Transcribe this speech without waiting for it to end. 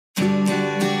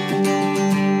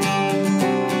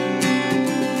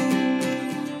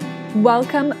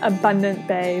Welcome, abundant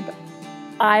babe.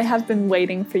 I have been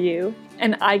waiting for you,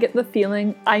 and I get the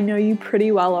feeling I know you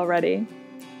pretty well already.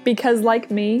 Because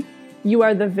like me, you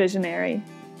are the visionary,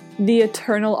 the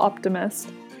eternal optimist,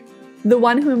 the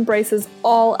one who embraces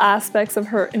all aspects of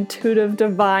her intuitive,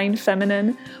 divine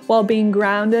feminine while being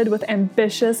grounded with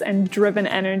ambitious and driven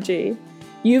energy.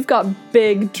 You've got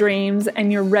big dreams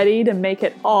and you're ready to make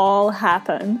it all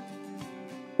happen.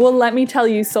 Well, let me tell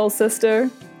you, soul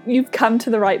sister, you've come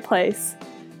to the right place.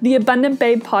 The Abundant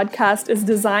Babe podcast is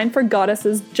designed for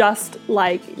goddesses just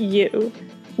like you.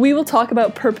 We will talk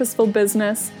about purposeful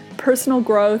business, personal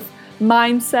growth,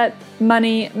 mindset,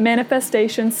 money,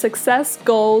 manifestation, success,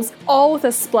 goals, all with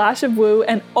a splash of woo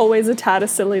and always a tad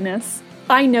of silliness.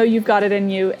 I know you've got it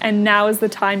in you, and now is the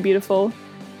time, beautiful.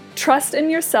 Trust in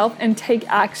yourself and take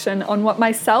action on what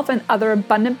myself and other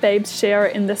abundant babes share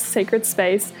in this sacred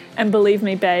space, and believe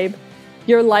me, babe,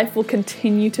 your life will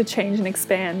continue to change and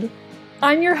expand.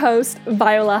 I'm your host,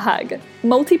 Viola Hug,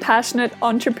 multi-passionate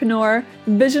entrepreneur,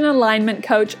 vision alignment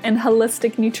coach, and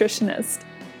holistic nutritionist.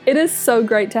 It is so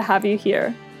great to have you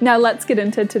here. Now let's get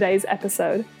into today's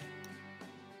episode.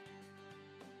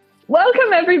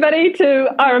 Welcome everybody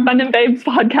to our Abundant Babes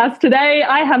podcast. Today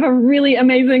I have a really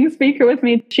amazing speaker with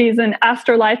me. She's an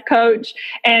Astro life coach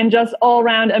and just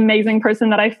all-around amazing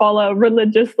person that I follow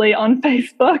religiously on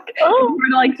Facebook. Oh. If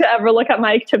you were to ever look at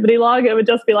my activity log, it would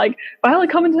just be like, Viola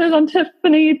commented on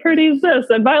Tiffani Purdy's this,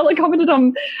 and Viola commented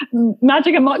on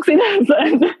Magic and Moxie this.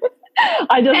 And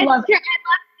I love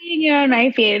seeing you on my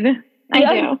feed.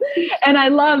 I do. And I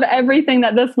love everything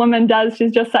that this woman does.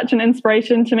 She's just such an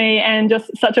inspiration to me and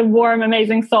just such a warm,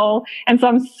 amazing soul. And so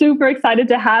I'm super excited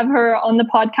to have her on the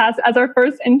podcast as our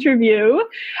first interview.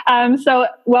 So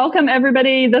welcome,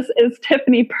 everybody. This is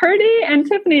Tiffani Purdy. And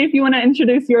Tiffani, if you want to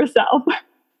introduce yourself.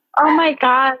 Oh my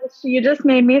gosh, you just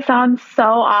made me sound so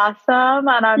awesome.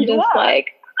 And I'm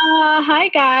like, hi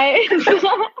guys.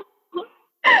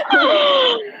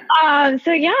 I'm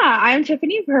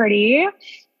Tiffani Purdy.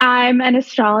 I'm an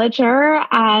astrologer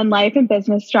and life and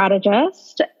business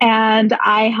strategist, and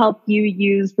I help you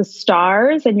use the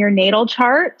stars and your natal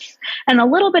charts and a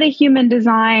little bit of human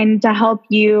design to help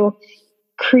you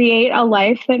create a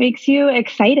life that makes you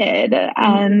excited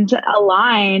and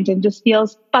aligned and just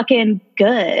feels fucking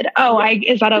good.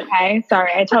 Is that okay?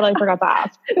 Sorry, I totally forgot to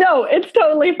ask. No, it's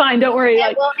totally fine. Don't worry.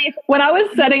 When I was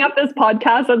setting up this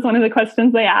podcast, that's one of the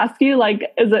questions they ask you,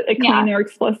 like, is it clean or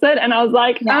explicit? And I was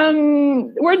like,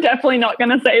 we're definitely not going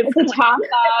to say it's a top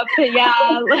up.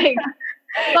 Yeah, like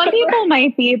some people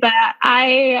might be, but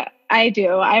I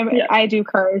do. I do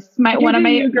curse.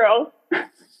 Girl.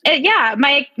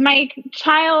 My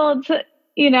child,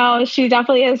 she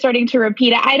definitely is starting to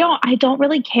repeat it. I don't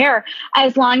really care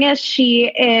as long as she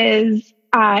is,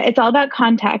 it's all about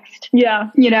context.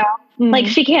 Yeah. Like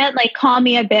she can't call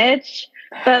me a bitch,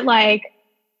 but bitch,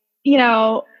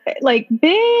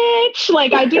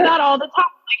 I do that all the time.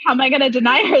 Like, how am I going to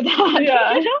deny her that?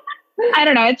 Yeah. I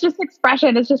don't know. It's just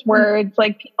expression. It's just words.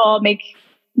 Like people make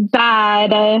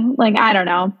bad, I don't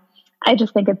know. I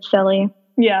just think it's silly.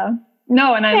 Yeah.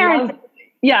 No, and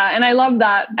I love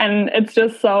that. And it's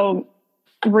just so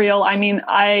real. I mean,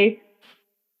 I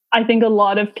think a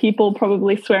lot of people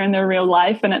probably swear in their real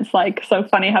life, and it's like so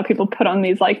funny how people put on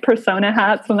these like persona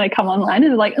hats when they come online,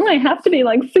 and they're like, I have to be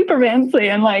like super fancy,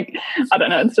 and like, I don't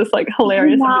know, it's just like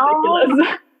hilarious and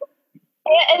ridiculous.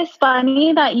 It is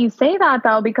funny that you say that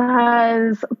though,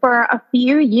 because for a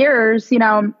few years,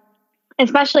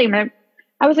 especially when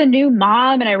I was a new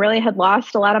mom and I really had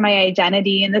lost a lot of my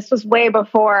identity. And this was way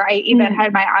before I even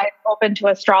had my eyes open to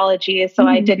astrology. So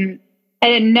I didn't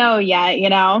know yet,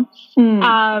 And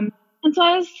so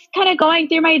I was kind of going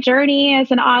through my journey as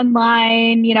an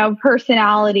online,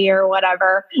 personality or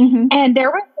whatever. Mm-hmm. And there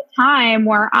was a time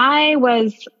where I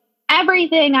was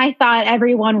everything I thought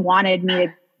everyone wanted me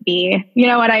to be. You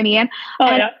know what I mean?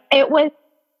 It was,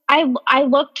 I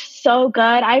looked so good.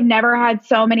 I've never had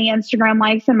so many Instagram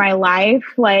likes in my life.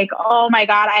 Like, oh my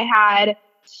God, I had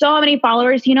so many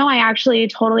followers. I actually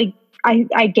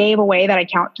I gave away that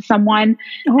account to someone.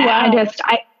 Oh, wow.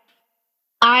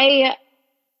 I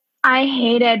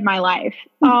hated my life.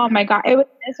 Oh my God. It was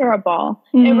miserable.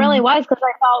 Mm-hmm. It really was, because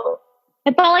I felt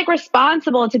like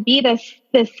responsible to be this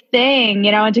thing,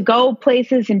 and to go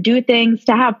places and do things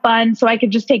to have fun so I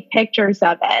could just take pictures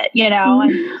of it,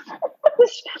 and it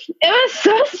was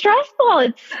so stressful.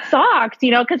 It sucked,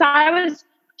 because I was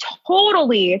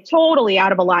totally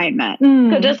out of alignment.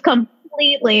 Just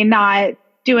completely not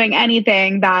doing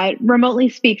anything that remotely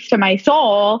speaks to my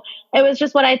soul. It was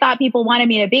just what I thought people wanted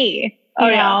me to be,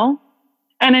 you know?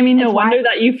 And I mean, no wonder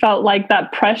that you felt like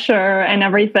that pressure and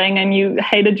everything and you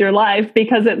hated your life,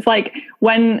 because it's like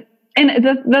and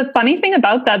the funny thing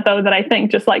about that though, that I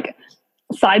think, just like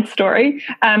side story,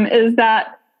 is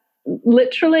that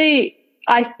literally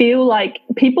I feel like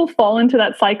people fall into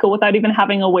that cycle without even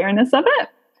having awareness of it.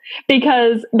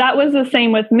 Because that was the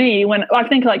same with me when I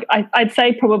think like I'd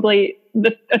say probably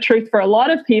a truth for a lot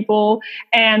of people,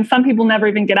 and some people never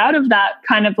even get out of that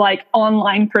kind of like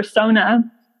online persona,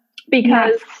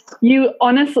 because you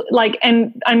honestly like,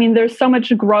 and I mean, there's so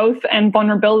much growth and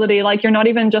vulnerability. Like you're not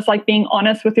even just like being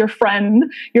honest with your friend,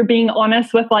 you're being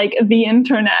honest with like the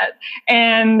internet,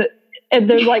 and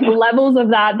there's like levels of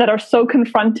that are so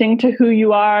confronting to who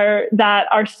you are, that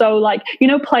are so like,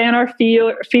 play on our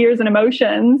fears and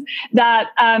emotions, that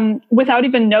without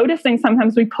even noticing,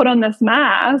 sometimes we put on this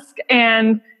mask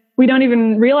and we don't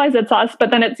even realize it's us.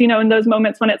 But then it's, in those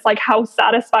moments when it's like how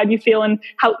satisfied you feel and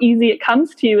how easy it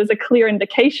comes to you is a clear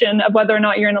indication of whether or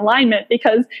not you're in alignment.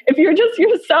 Because if you're just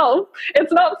yourself,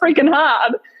 it's not freaking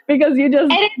hard, because you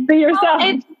just be yourself.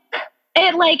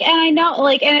 And I know,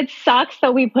 like, and it sucks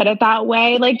that we put it that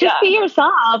way. Like, just be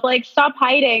yourself. Like, stop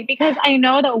hiding. Because I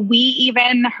know that we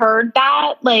even heard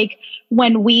that, like,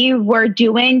 when we were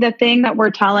doing the thing that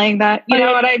we're telling, that, you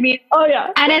know what I mean? Oh,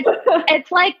 yeah. And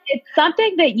it's like, it's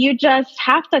something that you just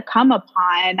have to come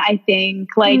upon, I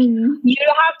think. Like, you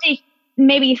have to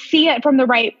maybe see it from the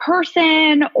right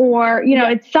person, or,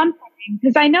 it's something.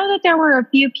 Because I know that there were a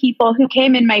few people who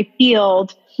came in my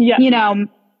field,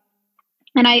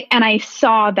 and I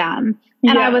saw them,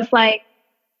 and I was like,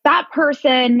 that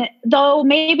person, though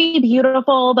maybe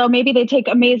beautiful, though maybe they take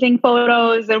amazing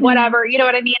photos and whatever, you know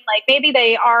what I mean? Like maybe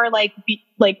they are like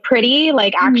pretty,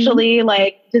 like actually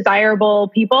like desirable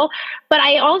people. But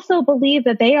I also believe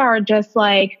that they are just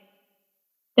like,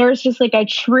 there's just like a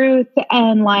truth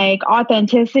and like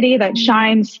authenticity that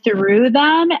shines through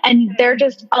them. And they're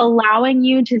just allowing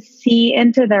you to see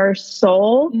into their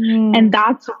soul. And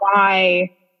that's why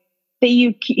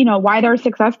that why they're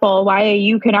successful, why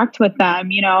you connect with them,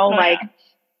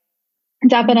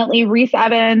 definitely Reese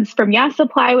Evans from Yes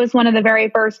Supply was one of the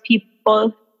very first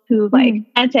people who and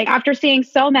after seeing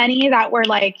so many that were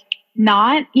like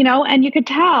not, and you could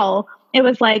tell it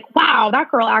was like, wow,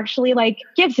 that girl actually like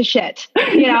gives a shit,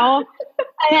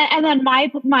 and then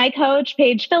my coach,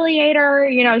 Paige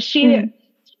Filiator, she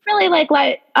really like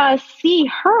let us see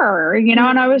her, and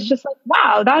I was just like,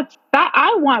 wow, that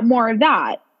I want more of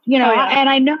that. And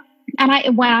I know,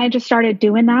 when I just started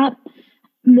doing that,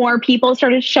 more people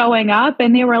started showing up,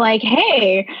 and they were like,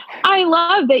 hey, I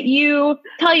love that you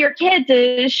tell your kids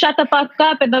to shut the fuck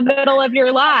up in the middle of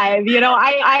your live.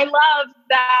 I love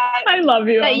that. I love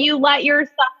you. That you let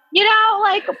yourself,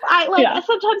 sometimes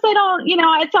I don't,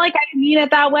 it's not like I mean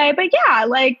it that way, but yeah,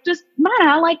 like just,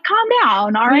 like calm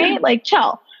down. All right. Like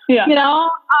chill,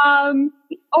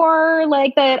 or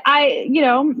like that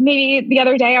maybe the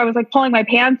other day I was like pulling my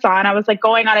pants on, I was like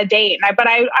going on a date, and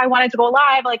I wanted to go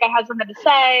live. Like I had something to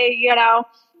say,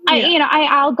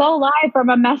 I'll go live from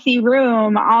a messy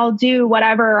room. I'll do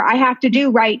whatever I have to do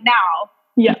right now.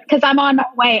 Yeah. Cause I'm on my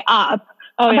way up.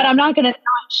 But I'm not going to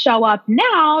not show up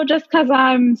now just cause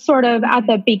I'm sort of at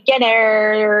the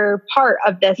beginner part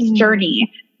of this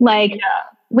journey. Like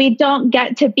we don't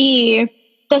get to be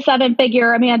the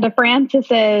 7-figure Amanda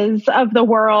Francises of the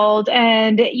world,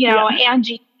 and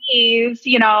Angie Keys,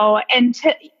 and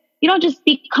you don't just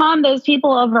become those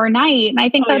people overnight. And I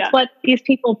think that's what these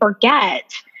people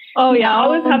forget. Oh yeah, I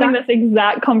was having this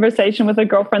exact conversation with a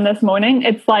girlfriend this morning.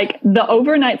 It's like the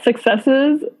overnight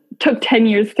successes took 10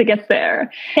 years to get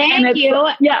there. Thank you.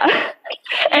 Yeah.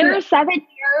 And 7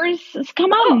 years.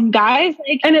 Come on, guys.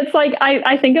 And it's like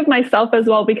I think of myself as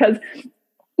well, because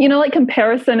like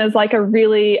comparison is like a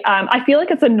really, I feel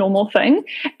like it's a normal thing.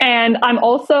 And I'm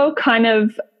also kind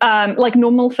of like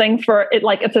normal thing for it.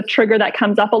 Like it's a trigger that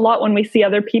comes up a lot when we see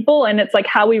other people. And it's like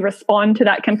how we respond to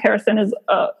that comparison is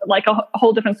like a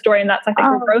whole different story. And that's, I think,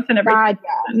 for growth and everything.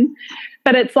 God,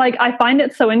 But it's like, I find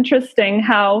it so interesting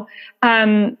how,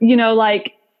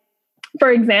 like, for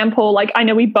example, like I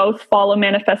know we both follow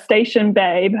Manifestation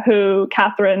Babe,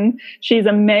 Catherine, she's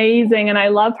amazing and I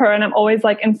love her. And I'm always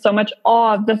like in so much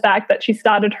awe of the fact that she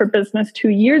started her business 2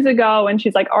 years ago and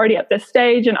she's like already at this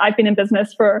stage. And I've been in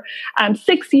business for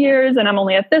 6 years and I'm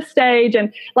only at this stage.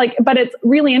 And like, but it's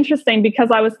really interesting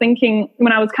because I was thinking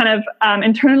when I was kind of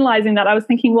internalizing that, I was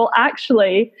thinking, well,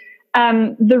 actually,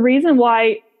 the reason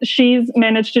why she's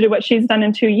managed to do what she's done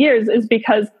in 2 years is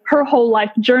because her whole life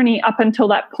journey up until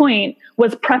that point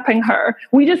was prepping her.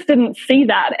 We just didn't see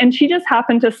that. And she just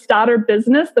happened to start her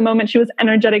business the moment she was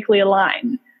energetically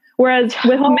aligned. Whereas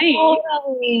with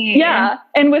me, yeah.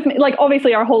 And with me, like,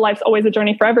 obviously our whole life's always a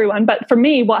journey for everyone. But for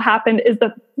me, what happened is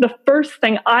that the first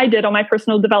thing I did on my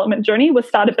personal development journey was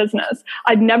start a business.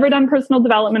 I'd never done personal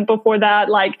development before that.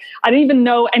 Like, I didn't even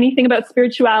know anything about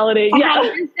spirituality.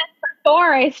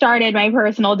 Before I started my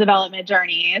personal development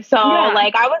journey. So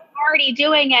like I was already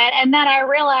doing it. And then I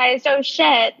realized, oh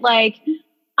shit, like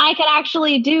I could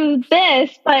actually do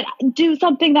this, but do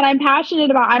something that I'm passionate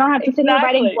about. I don't have to sit here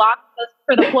writing blog posts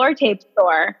for the floor tape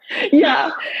store. Yeah,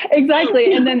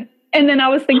 exactly. And then I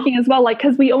was thinking as well, like,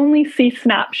 because we only see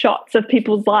snapshots of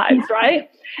people's lives, right?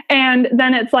 And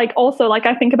then it's like, also, like,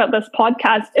 I think about this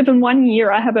podcast. If in 1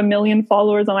 year I have 1 million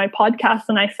followers on my podcast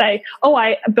and I say, oh,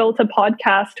 I built a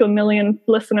podcast to 1 million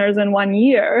listeners in 1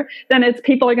 year, then it's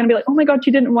people are going to be like, oh my God,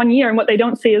 you did it in 1 year. And what they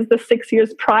don't see is the 6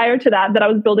 years prior to that I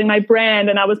was building my brand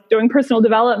and I was doing personal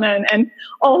development and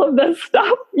all of this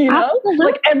stuff, you know, Absolutely.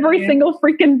 Like every single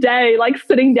freaking day, like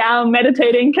sitting down,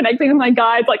 meditating, connecting with my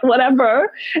guides, like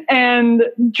whatever, and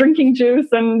drinking juice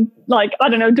and like, I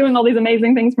don't know, doing all these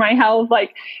amazing things for my health.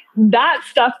 Like, that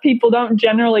stuff people don't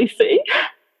generally see.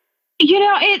 You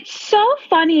know, it's so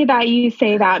funny that you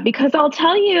say that, because I'll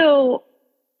tell you,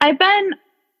 I've been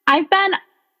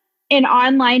in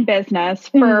online business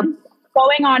for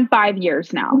going on 5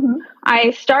 years now.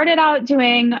 I started out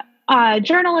doing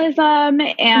journalism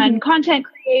and content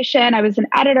creation. I was an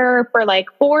editor for like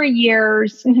 4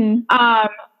 years.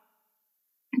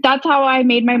 That's how I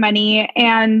made my money.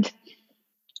 And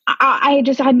I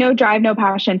just had no drive, no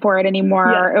passion for it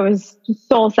anymore. It was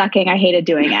soul sucking. I hated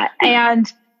doing it.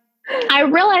 And I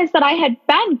realized that I had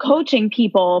been coaching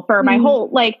people for my whole,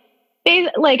 like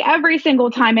every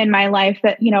single time in my life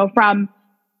that, you know, from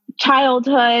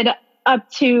childhood up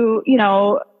to, you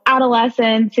know,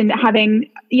 adolescence and having,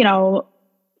 you know,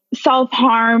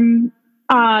 self-harm,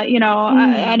 you know,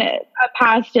 and a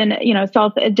past and, you know,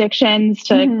 self-addictions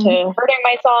to hurting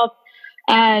myself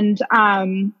and,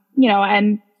 you know,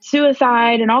 and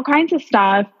suicide and all kinds of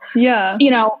stuff. Yeah.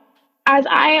 You know, as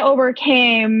I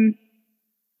overcame,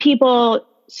 people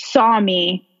saw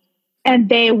me and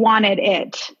they wanted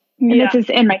it. And this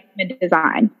is in my human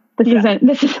design. This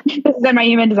is in my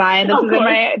human design. This is in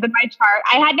my chart.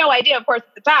 I had no idea, of course,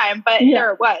 at the time, but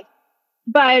there it was.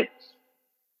 But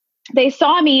they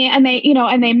saw me and they, you know,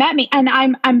 and they met me, and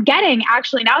I'm getting,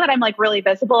 actually, now that I'm like really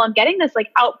visible, I'm getting this like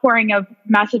outpouring of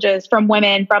messages from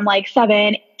women from like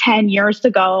 7-10 years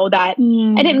ago that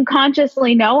I didn't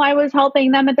consciously know I was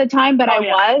helping them at the time, but I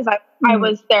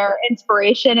was their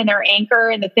inspiration and their anchor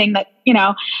and the thing that, you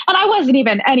know, and I wasn't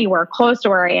even anywhere close to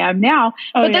where I am now,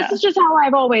 but this is just how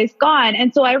I've always gone.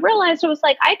 And so I realized, I was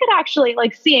like, I could actually,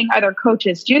 like, seeing other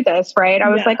coaches do this, right? I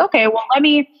was like, okay, well, let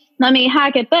me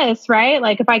hack at this, right?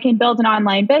 Like, if I can build an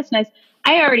online business,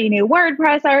 I already knew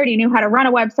WordPress. I already knew how to run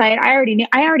a website. I already knew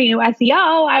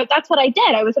SEO. That's what I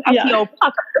did. I was an SEO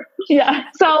blocker.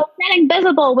 So getting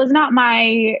visible was not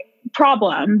my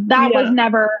problem. That was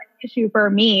never an issue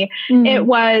for me. It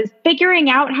was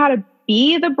figuring out how to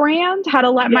be the brand, how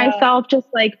to let myself just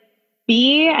like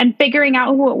be, and figuring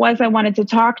out who it was I wanted to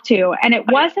talk to. And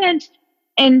it wasn't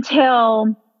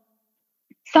until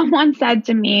someone said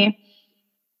to me,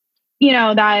 you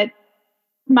know, that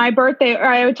my birthday, or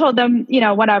I told them, you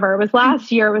know, whatever, it was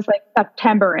last year, it was like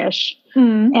September-ish.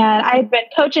 And I'd been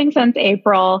coaching since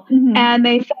April. And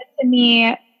they said to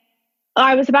me,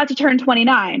 I was about to turn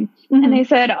 29. And they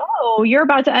said, oh, you're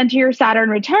about to enter your Saturn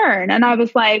return. And I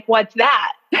was like, what's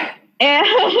that?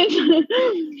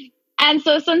 And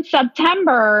so since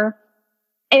September,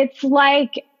 it's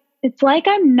like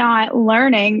I'm not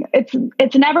learning.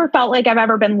 It's never felt like I've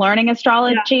ever been learning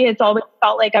astrology. It's always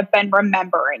felt like I've been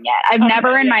remembering it. I've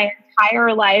never in my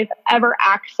entire life ever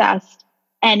accessed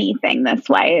anything this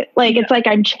way. Like, it's like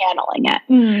I'm channeling it.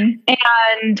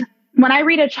 And when I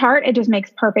read a chart, it just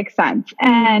makes perfect sense.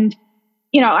 And,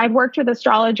 you know, I've worked with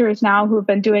astrologers now who've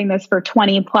been doing this for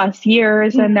 20 plus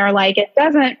years. And they're like, it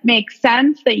doesn't make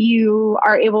sense that you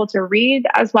are able to read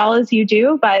as well as you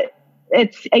do, but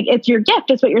it's your gift.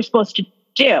 It's what you're supposed to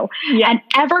do. And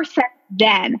ever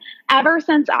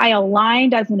since I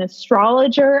aligned as an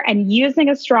astrologer and using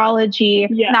astrology,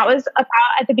 and that was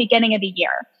about at the beginning of the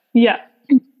year.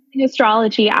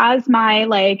 Astrology as my,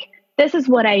 like, this is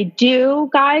what I do,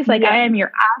 guys. Like, I am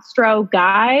your astro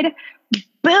guide.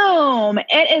 Boom.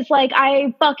 It is like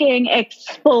I fucking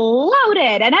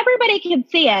exploded and everybody can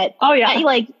see it.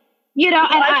 Like, you know,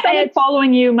 and I started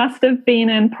following you must have been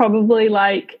in probably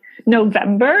like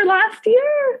November last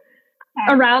year,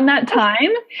 around that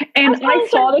time. And I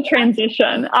saw the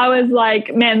transition. I was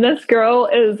like, man, this girl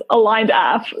is aligned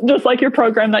AF, just like your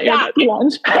program that you're about to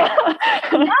launch.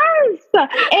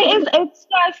 It's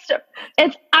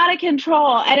out of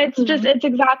control. And it's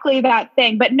exactly that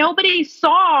thing. But nobody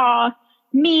saw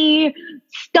me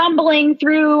stumbling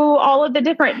through all of the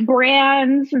different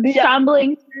brands and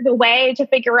stumbling through the way to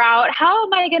figure out how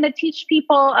am I going to teach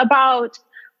people about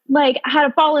like how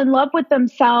to fall in love with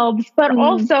themselves, but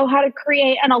also how to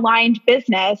create an aligned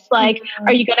business. Like,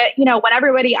 are you going to, when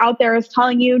everybody out there is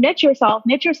telling you, niche yourself,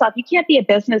 you can't be a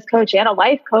business coach and a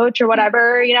life coach or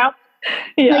whatever,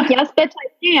 like, yes, bitch, I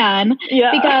can,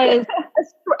 because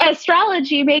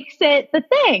astrology makes it the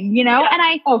thing,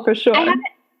 and for sure.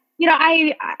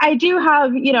 I do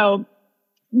have,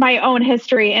 my own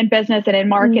history in business and in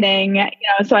marketing,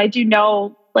 so I do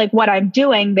know like what I'm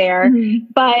doing there,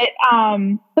 but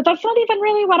that's not even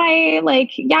really what I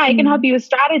like. Yeah, I can help you with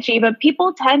strategy, but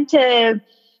people tend to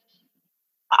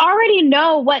already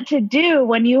know what to do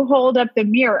when you hold up the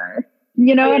mirror.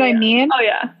 You know what I mean? Oh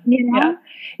yeah.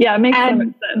 Yeah. It makes so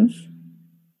much sense.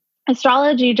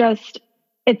 Astrology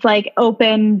it's like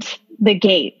opened the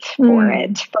gate for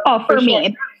it for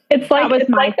me. It's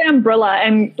like the umbrella,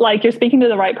 and like you're speaking to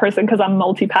the right person because I'm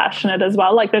multi-passionate as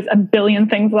well. Like there's a billion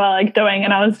things that I like doing,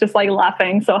 and I was just like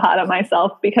laughing so hard at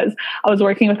myself because I was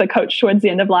working with a coach towards the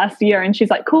end of last year, and she's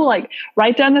like, cool, like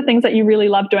write down the things that you really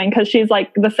love doing, because she's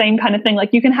like the same kind of thing. Like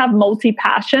you can have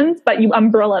multi-passions, but you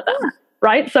umbrella them.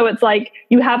 Right. So it's like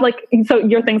you have so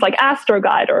your things like Astro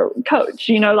Guide or Coach,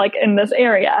 like in this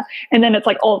area. And then it's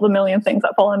like all the million things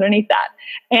that fall underneath that.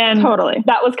 And totally,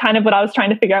 that was kind of what I was trying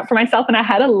to figure out for myself. And I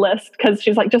had a list because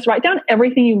she's like, just write down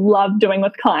everything you love doing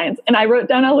with clients. And I wrote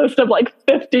down a list of like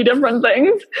 50 different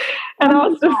things. And I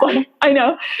was just like, I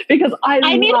know, because that's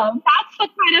the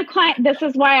kind of client. This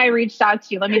is why I reached out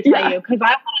to you. Let me tell you, because I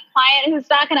want a client who's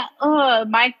not going to,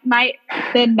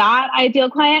 the not ideal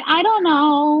client. I don't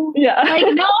know. Yeah.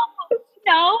 Like, no,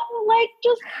 like,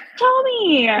 just tell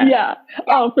me. Yeah.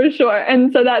 Oh, for sure.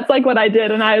 And so that's like what I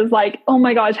did. And I was like, oh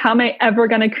my gosh, how am I ever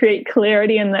going to create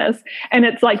clarity in this? And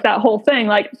it's like that whole thing,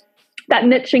 like that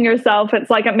niching yourself. It's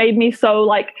like, it made me so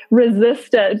like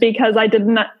resist it because I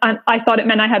thought it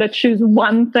meant I had to choose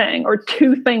one thing or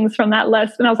two things from that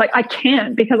list. And I was like, I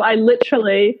can't, because I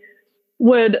literally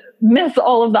would miss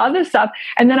all of the other stuff.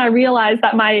 And then I realized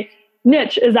that my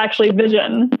niche is actually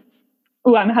vision.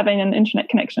 Oh, I'm having an internet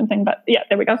connection thing, but yeah,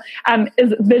 there we go.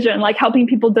 Is vision, like helping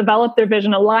people develop their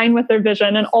vision, align with their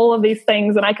vision and all of these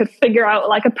things. And I could figure out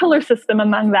like a pillar system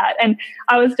among that. And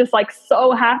I was just like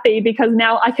so happy because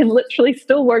now I can literally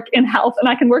still work in health, and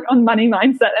I can work on money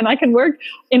mindset, and I can work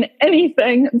in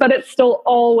anything, but it's still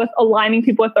all with aligning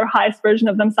people with their highest version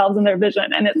of themselves and their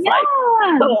vision. And it's like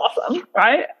so awesome,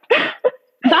 right?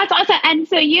 That's awesome. And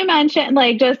so you mentioned,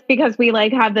 like, just because we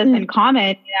like have this in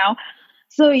common,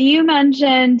 so you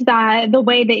mentioned that the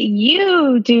way that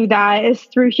you do that is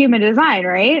through human design,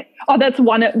 right? Oh, that's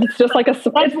one. It's just like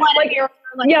so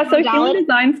human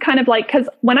design's kind of like, because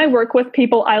when I work with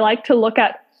people, I like to look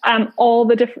at all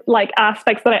the different like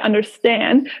aspects that I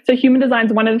understand. So human design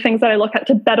is one of the things that I look at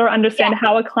to better understand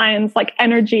how a client's like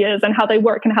energy is and how they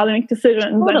work and how they make decisions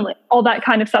and all that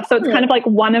kind of stuff. So it's kind of like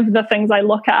one of the things I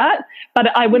look at, but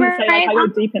I wouldn't say like I go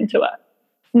deep into it.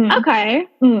 Okay.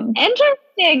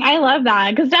 Interesting. I love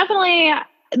that. Because definitely,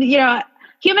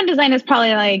 human design is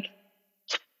probably like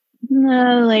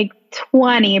 20%,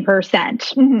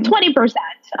 20%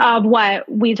 of what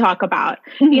we talk about,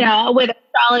 with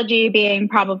astrology being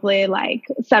probably like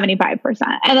 75%.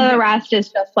 And then the rest is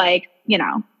just like,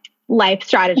 life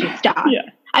strategy stuff. Yeah.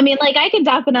 I mean, like I can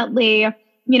definitely,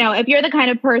 if you're the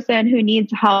kind of person who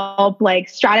needs help, like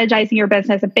strategizing your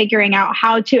business and figuring out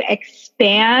how to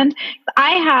expand,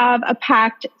 I have a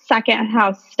packed second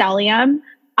house stellium.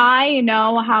 I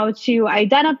know how to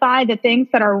identify the things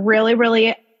that are really,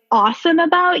 really awesome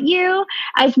about you,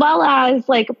 as well as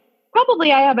like,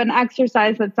 probably I have an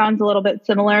exercise that sounds a little bit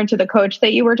similar to the coach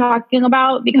that you were talking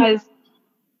about, because,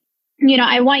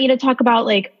 I want you to talk about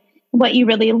like what you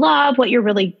really love, what you're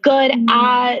really good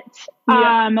at,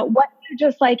 what you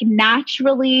just like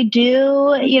naturally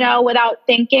do, without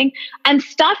thinking, and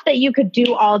stuff that you could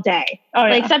do all day.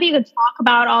 Like stuff you could talk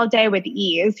about all day with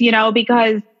ease,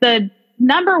 because one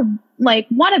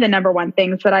of the number one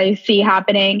things that I see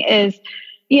happening is,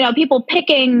 people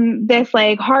picking this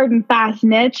like hard and fast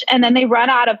niche, and then they run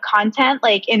out of content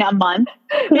like in a month.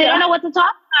 They don't know what to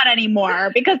talk about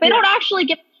anymore because they don't actually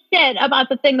give shit about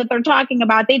the thing that they're talking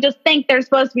about. They just think they're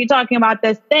supposed to be talking about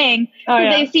this thing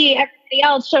because they see everybody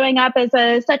else showing up as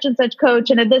a such and such coach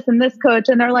and a this and this coach,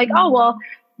 and they're like, oh well,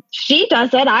 she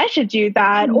does it, I should do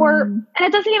that. And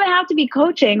it doesn't even have to be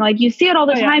coaching. Like you see it all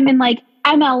the time in like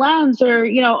MLMs or,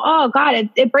 oh God,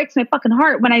 it breaks my fucking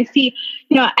heart when I see,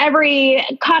 every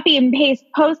copy and paste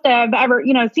post I've ever,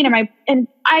 seen and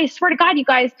I swear to God, you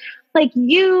guys, like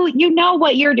you know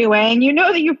what you're doing. You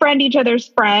know that you friend each other's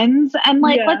friends. And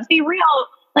like, let's be real.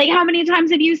 Like, how many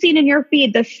times have you seen in your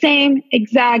feed the same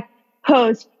exact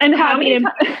post? And how many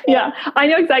yeah, I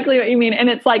know exactly what you mean. And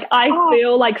it's like, I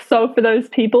feel like so for those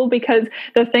people, because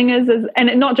the thing is,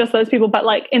 and not just those people, but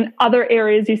like in other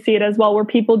areas, you see it as well, where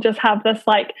people just have this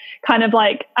like, kind of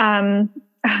like,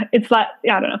 it's like,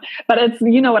 I don't know, but it's,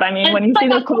 you know what I mean? It's when you like see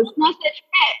those cold message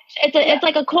pitch. It's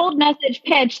like a cold message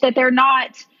pitch that they're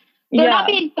not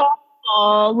being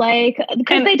thoughtful, like,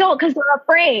 because they're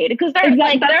afraid, because they're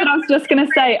exactly, that's what I was just going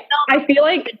to say.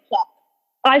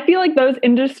 I feel like those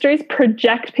industries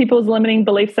project people's limiting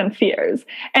beliefs and fears.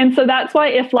 And so that's why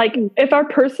if our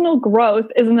personal growth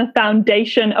is in the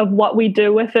foundation of what we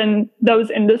do within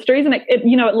those industries, and it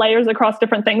layers across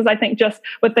different things. I think just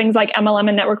with things like MLM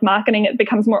and network marketing, it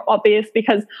becomes more obvious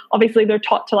because obviously they're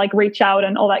taught to like reach out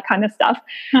and all that kind of stuff.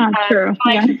 True.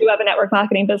 I actually do have a network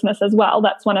marketing business as well.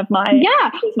 That's one of my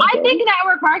businesses. I think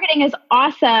network marketing is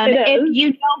awesome if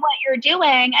you know what you're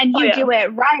doing and you do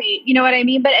it right. You know what I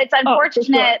mean? But it's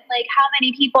unfortunate. Like how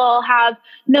many people have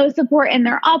no support in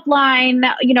their upline,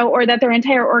 or that their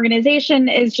entire organization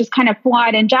is just kind of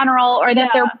flawed in general, or that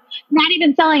they're not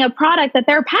even selling a product that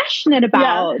they're passionate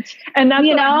about. And that's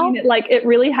what I mean. Like, it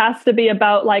really has to be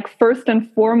about, like, first and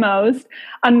foremost,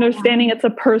 understanding it's a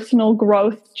personal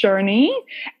growth journey.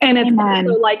 And it's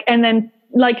also like, and then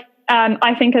like,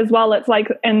 I think as well, it's like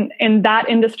in that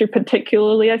industry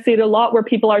particularly, I see it a lot where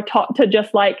people are taught to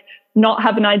just like not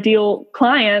have an ideal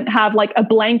client, have like a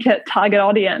blanket target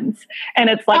audience. And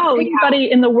it's like, anybody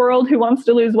in the world who wants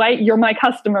to lose weight, you're my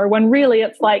customer. When really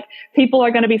it's like, people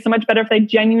are going to be so much better if they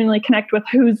genuinely connect with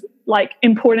who's like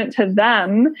important to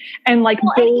them and like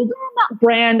build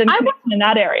brand and connection in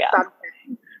that area.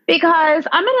 Because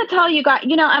I'm going to tell you guys,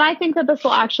 and I think that this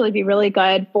will actually be really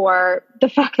good for the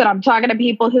fact that I'm talking to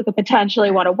people who could potentially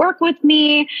want to work with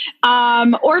me,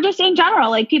 or just in general,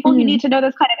 like people who need to know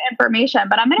this kind of information.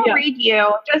 But I'm going to read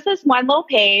you just this one little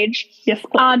page. Yes,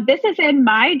 this is in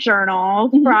my journal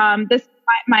from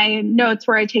my notes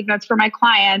where I take notes for my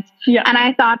clients. And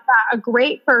I thought that a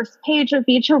great first page would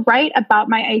be to write about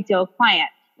my ideal client.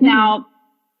 Now,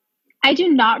 I do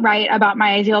not write about my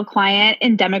ideal client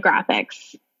in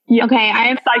demographics. Okay.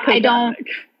 I don't,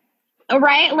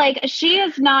 right? Like, she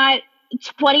is not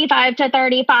 25 to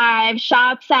 35,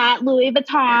 shops at Louis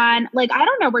Vuitton. Like, I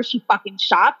don't know where she fucking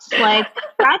shops. Like,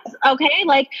 that's okay.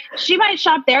 Like, she might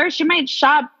shop there. She might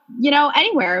shop,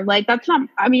 anywhere. Like, that's not,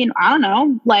 I don't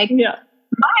know. Like, my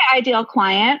ideal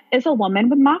client is a woman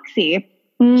with moxie.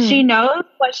 She knows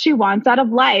what she wants out of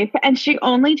life, and she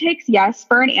only takes yes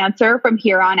for an answer from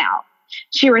here on out.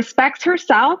 She respects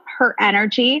herself, her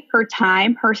energy, her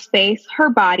time, her space, her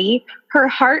body, her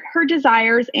heart, her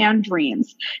desires, and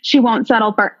dreams. She won't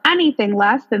settle for anything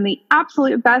less than the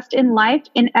absolute best in life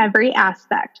in every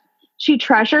aspect. She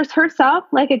treasures herself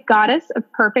like a goddess of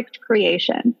perfect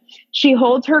creation. She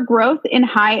holds her growth in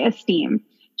high esteem.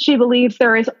 She believes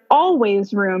there is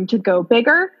always room to go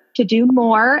bigger, to do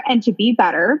more, and to be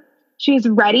better. She's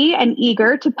ready and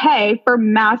eager to pay for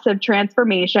massive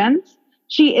transformations.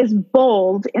 She is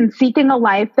bold in seeking a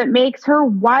life that makes her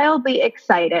wildly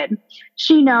excited.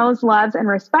 She knows, loves, and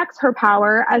respects her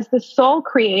power as the sole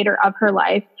creator of her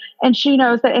life. And she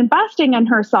knows that investing in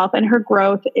herself and her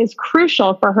growth is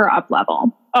crucial for her up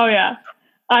level. Oh, yeah.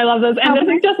 I love this. And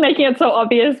this is just making it so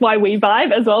obvious why we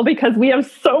vibe as well, because we have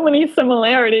so many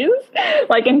similarities,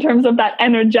 like in terms of that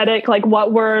energetic, like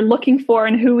what we're looking for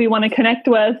and who we want to connect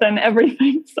with and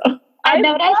everything. So I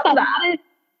noticed that.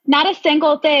 Not a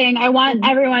single thing. I want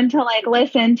everyone to like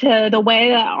listen to the way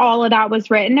that all of that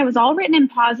was written. It was all written in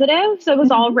positive. So it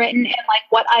was all written in like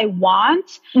what I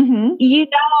want.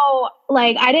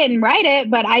 Like I didn't write it,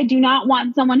 but I do not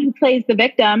want someone who plays the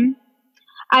victim.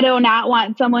 I do not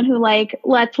want someone who like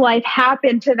lets life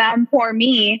happen to them for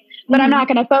me, but I'm not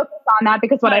going to focus on that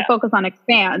because what I focus on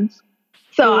expands.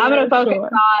 So I'm going to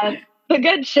focus on the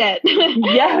good shit.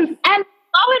 Yes. And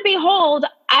lo and behold,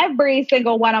 every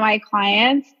single one of my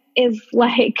clients is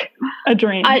like a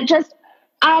dream. Just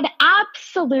an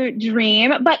absolute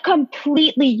dream, but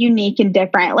completely unique and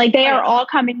different. Like they are all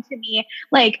coming to me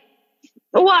like,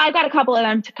 well, I've got a couple of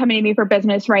them coming to me for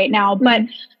business right now, but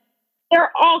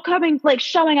they're all coming, like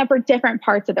showing up for different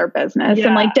parts of their business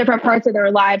and like different parts of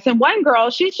their lives. And one girl,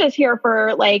 she's just here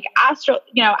for like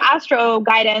astro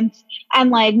guidance and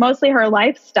like mostly her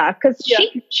life stuff. Cause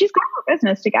she's got her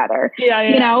business together,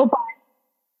 you know,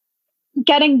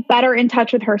 getting better in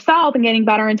touch with herself and getting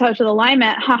better in touch with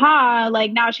alignment. Haha,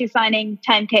 like now she's signing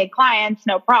 10K clients,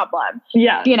 no problem.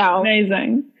 Yeah. You know,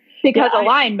 amazing. Because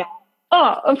alignment.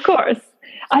 Oh, of course.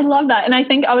 I love that. And I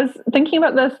think I was thinking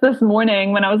about this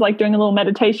morning when I was like doing a little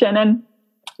meditation, and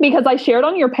because I shared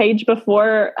on your page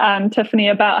before,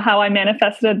 Tiffani, about how I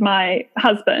manifested my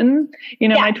husband,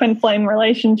 my twin flame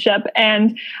relationship.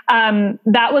 And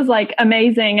that was like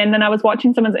amazing. And then I was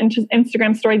watching someone's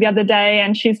Instagram story the other day,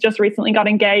 and she's just recently got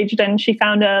engaged, and she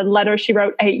found a letter she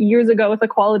wrote 8 years ago with the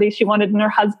qualities she wanted in her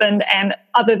husband. And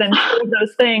other than two of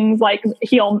those things, like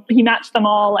he matched them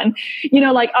all. And,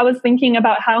 like I was thinking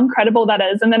about how incredible that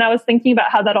is. And then I was thinking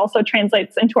about how that also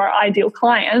translates into our ideal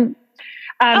client.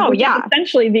 Which is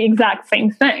essentially the exact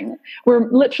same thing. We're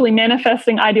literally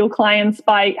manifesting ideal clients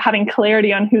by having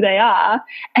clarity on who they are.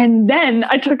 And then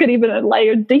I took it even a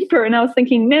layer deeper, and I was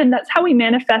thinking, man, that's how we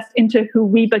manifest into who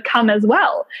we become as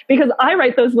well. Because I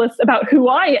write those lists about who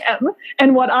I am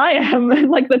and what I am, and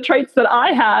like the traits that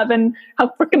I have and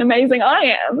how freaking amazing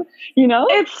I am,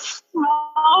 It's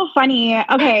so funny.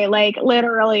 Okay, like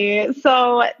literally.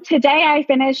 So today I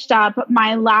finished up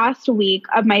my last week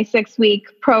of my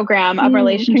 6-week program of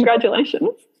relationship.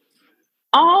 Congratulations.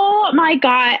 Oh my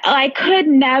God. I could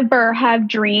never have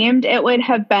dreamed it would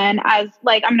have been as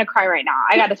like, I'm going to cry right now.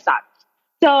 I got to stop.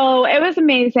 So it was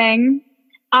amazing.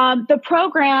 The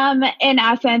program, in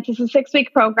essence, is a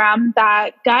 6-week program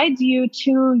that guides you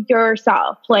to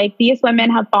yourself. Like, these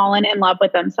women have fallen in love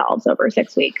with themselves over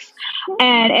 6 weeks.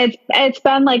 And it's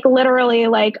been like literally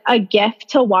like a gift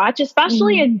to watch,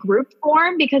 especially in group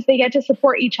form, because they get to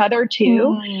support each other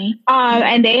too.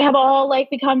 And they have all like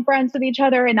become friends with each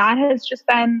other. And that has just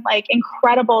been like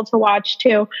incredible to watch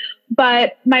too.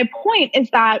 But my point is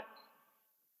that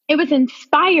it was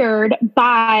inspired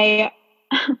by...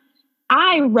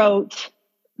 I wrote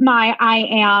my I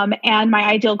am and my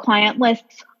ideal client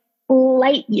lists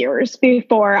light years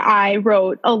before I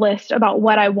wrote a list about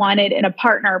what I wanted in a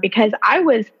partner, because I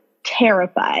was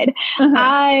terrified.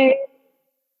 I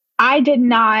did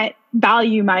not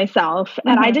value myself,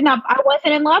 and I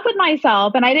wasn't in love with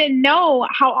myself, and I didn't know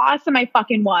how awesome I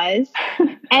fucking was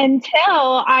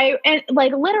until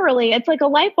literally it's like a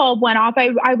light bulb went off.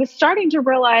 I was starting to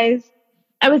realize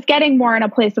I was getting more in a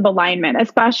place of alignment,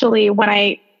 especially when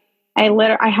I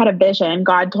had a vision.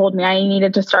 God told me I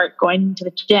needed to start going to the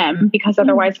gym, because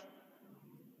otherwise I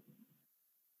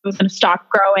was going to stop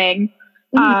growing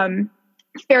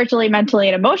spiritually, mentally,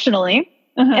 and emotionally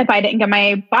if I didn't get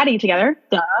my body together.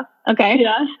 Duh. Okay.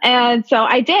 Yeah. And so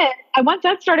I did. And once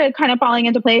that started kind of falling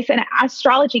into place, and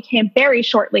astrology came very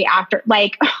shortly after,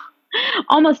 like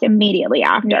almost immediately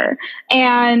after.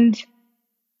 And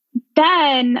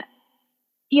then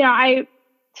I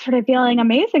started feeling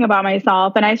amazing about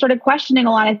myself, and I started questioning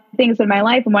a lot of things in my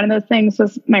life. And one of those things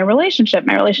was my relationship.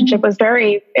 My relationship was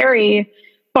very, very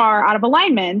far out of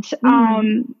alignment.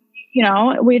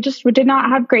 We did not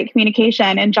have great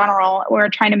communication in general. We were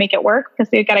trying to make it work because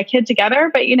we got a kid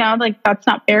together, but that's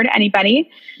not fair to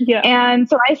anybody. Yeah. And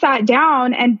so I sat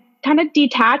down and kind of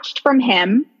detached from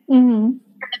him.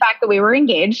 The fact that we were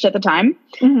engaged at the time,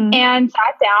 and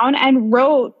sat down and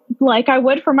wrote, like I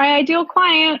would for my ideal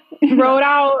client, wrote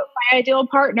out my ideal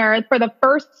partner for the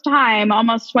first time,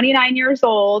 almost 29 years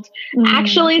old,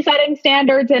 actually setting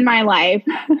standards in my life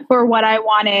for what I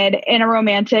wanted in a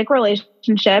romantic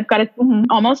relationship. Got a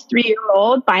almost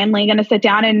 3-year-old, finally going to sit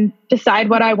down and decide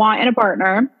what I want in a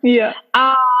partner. Yeah.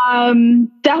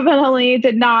 Definitely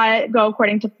did not go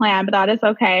according to plan, but that is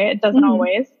okay. It doesn't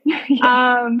always.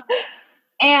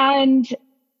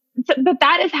 But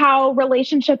that is how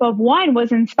Relationship of One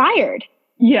was inspired.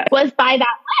 Yeah. Was by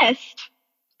that list.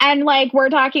 And like, we're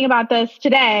talking about this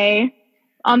today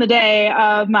on the day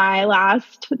of my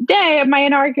last day of my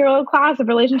inaugural class of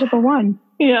Relationship of One.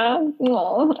 Yeah.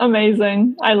 Oh,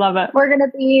 amazing. I love it. We're going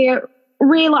to be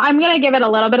I'm going to give it a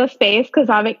little bit of space because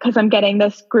I'm getting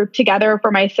this group together for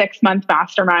my 6-month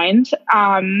mastermind. But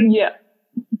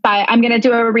I'm going to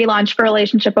do a relaunch for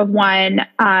Relationship of One,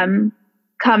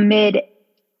 come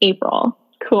mid-April.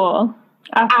 Cool.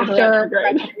 After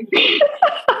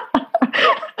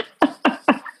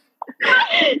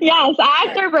yes,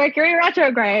 after Mercury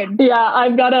retrograde. Yeah,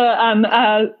 I've got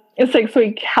a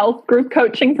 6-week health group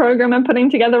coaching program I'm putting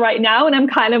together right now, and I'm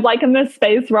kind of like in this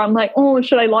space where I'm like, oh,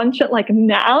 should I launch it like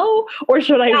now or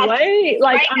should I wait?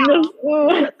 Like, right I'm just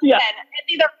it's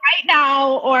either right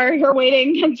now or you're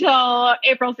waiting until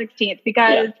April 16th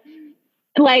because. Yeah.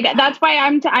 Like, that's why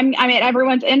I'm at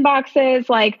everyone's inboxes.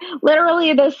 Like,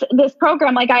 literally this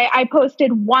program, like I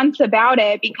posted once about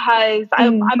it because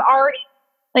I'm already,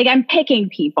 like, I'm picking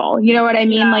people, you know what I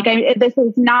mean? Yeah. Like, this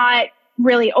is not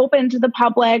really open to the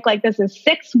public. Like this is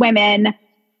 6 women,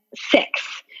 6.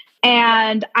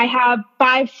 And I have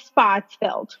 5 spots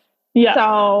filled. Yeah.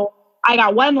 So I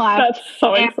got 1 left. That's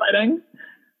so exciting.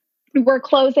 We're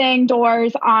closing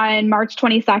doors on March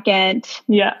 22nd.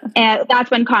 Yeah. And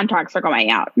that's when contracts are going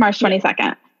out, March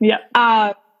 22nd. Yeah.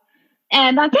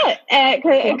 And that's it.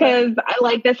 Because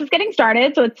like this is getting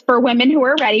started. So it's for women who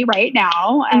are ready right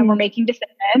now. And we're making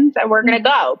decisions and we're going to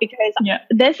go because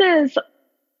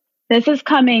this is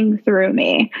coming through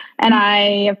me. And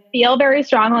I feel very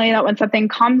strongly that when something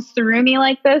comes through me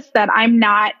like this, that I'm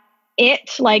not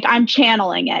it, like I'm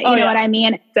channeling it. You know what I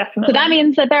mean? Definitely. So that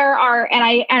means that there are, and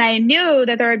I knew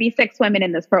that there would be 6 women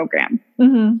in this program.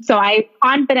 Mm-hmm. So I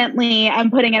confidently am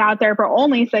putting it out there for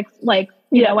only 6, like,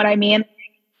 you know what I mean?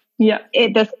 Yeah.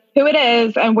 This is who it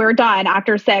is. And we're done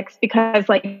after 6 because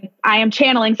like I am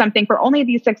channeling something for only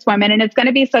these 6 women. And it's going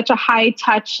to be such a high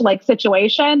touch like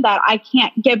situation that I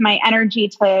can't give my energy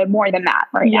to more than that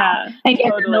right now. And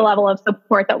give them the level of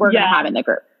support that we're going to have in the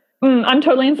group. I'm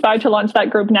totally inspired to launch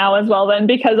that group now as well then,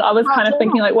 because I was kind of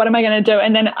thinking like, what am I going to do?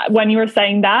 And then when you were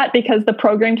saying that, because the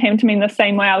program came to me in the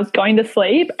same way, I was going to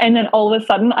sleep. And then all of a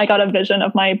sudden I got a vision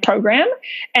of my program.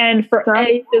 And for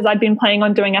ages, I've been planning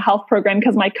on doing a health program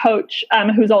because my coach,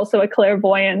 who's also a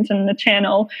clairvoyant in the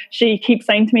channel, she keeps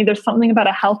saying to me, there's something about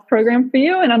a health program for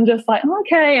you. And I'm just like,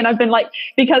 okay. And I've been like,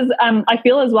 because I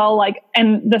feel as well, like,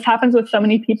 and this happens with so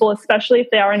many people, especially if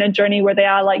they are in a journey where they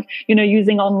are like, you know,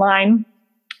 using online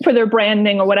for their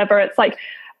branding or whatever. It's like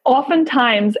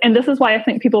oftentimes, and this is why I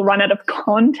think people run out of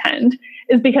content,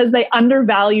 is because they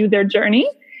undervalue their journey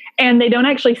and they don't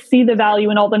actually see the value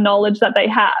in all the knowledge that they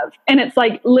have. And it's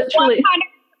like literally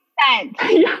 100%.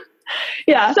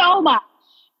 Yeah. So much.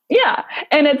 Yeah.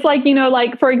 And it's like, you know,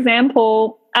 like for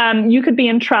example, you could be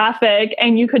in traffic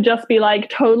and you could just be like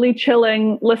totally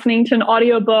chilling, listening to an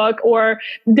audiobook or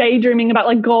daydreaming about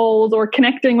like goals or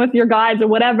connecting with your guides or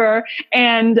whatever.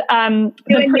 And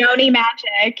doing yoni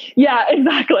magic. Yeah,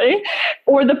 exactly.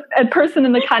 Or the person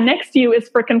in the car next to you is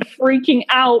freaking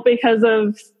out because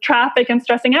of traffic and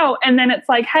stressing out. And then it's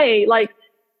like, hey, like,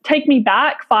 take me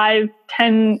back 5,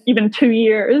 10, even 2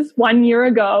 years. 1 year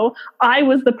ago, I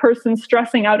was the person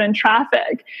stressing out in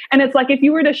traffic. And it's like, if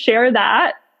you were to share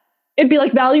that, it'd be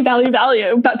like value.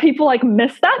 But people like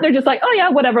miss that. They're just like, oh yeah,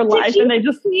 whatever, life. And they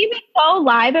just see me go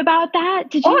live about that.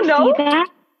 Did you see that?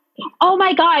 Oh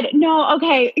my God. No.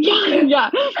 Okay. Yeah.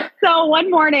 So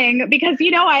one morning, because you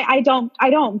know, I don't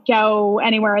go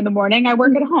anywhere in the morning. I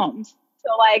work at home.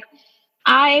 So like,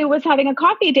 I was having a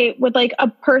coffee date with like a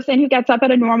person who gets up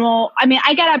at a normal, I mean,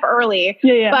 I get up early,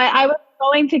 but I was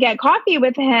going to get coffee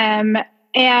with him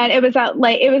and it was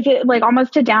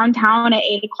almost to downtown at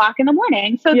 8:00 in the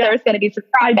morning. So there's going to be some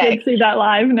traffic. I did see that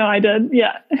live. No, I did.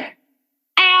 Yeah.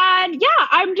 And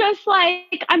I'm just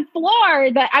like, I'm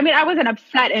floored that, I mean, I wasn't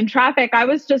upset in traffic. I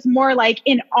was just more like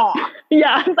in awe.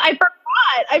 Yeah. Because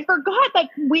I forgot that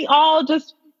we all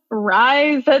just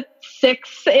rise at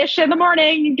 6-ish in the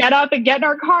morning, get up and get in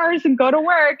our cars and go to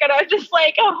work. And I'm just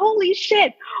like, oh, holy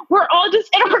shit, we're all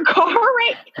just in our car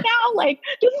right now. Like,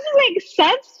 does this make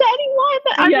sense to anyone?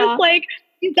 I'm just like,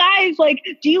 you guys, like,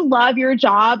 do you love your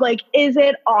job? Like, is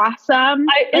it awesome?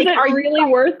 Is it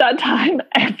really worth that time?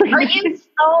 Are you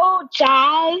so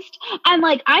jazzed? And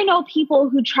like, I know people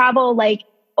who travel like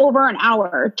over an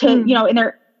hour to, you know,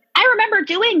 I remember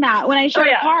doing that when I shared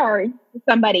a car with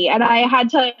somebody and I had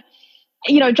to,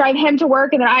 you know, drive him to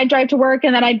work and then I'd drive to work.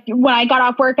 And then when I got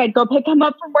off work, I'd go pick him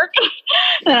up from work.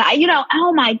 And I, you know,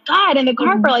 oh my God, in the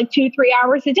car for like 2-3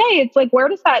 hours a day. It's like, where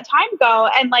does that time go?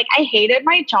 And like, I hated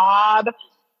my job.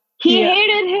 He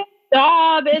hated his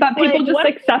job. It's but people just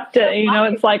accept it, you know,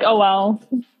 it's like, oh, well.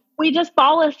 We just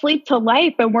fall asleep to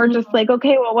life and we're just like,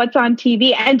 okay, well, what's on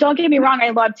TV? And don't get me wrong, I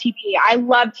love TV.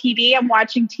 I'm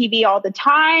watching TV all the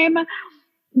time,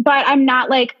 but I'm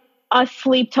not like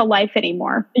asleep to life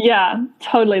anymore. Yeah,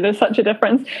 totally. There's such a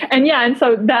difference. And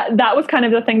so that was kind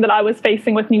of the thing that I was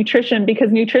facing with nutrition,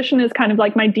 because nutrition is kind of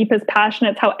like my deepest passion.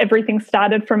 It's how everything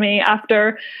started for me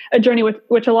after a journey with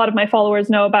which a lot of my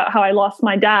followers know about, how I lost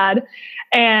my dad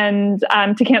and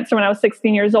to cancer when I was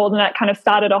 16 years old. And that kind of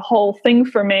started a whole thing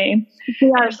for me.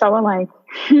 We are so alike.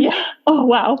 Yeah. Oh,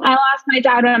 wow. I lost my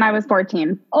dad when I was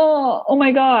 14. Oh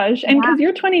my gosh. And because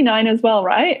you're 29 as well,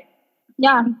 right?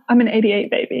 Yeah. I'm an 88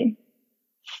 baby.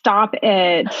 Stop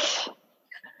it.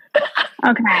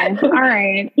 Okay. All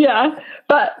right. Yeah.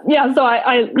 But so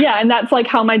and that's like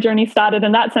how my journey started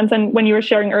in that sense. And when you were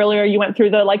sharing earlier, you went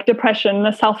through the like depression,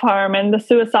 the self-harm and the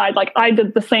suicide. Like I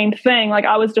did the same thing. Like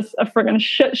I was just a friggin'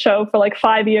 shit show for like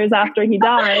 5 years after he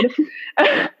died.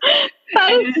 That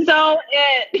is so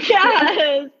it.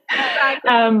 Yes.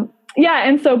 Exactly. Yeah.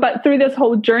 And so, but through this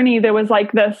whole journey, there was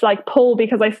like this like pull,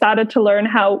 because I started to learn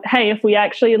how, hey, if we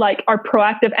actually like are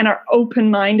proactive and are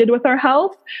open-minded with our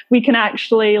health, we can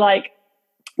actually like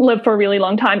live for a really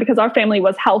long time, because our family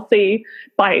was healthy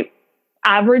by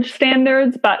average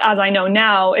standards. But as I know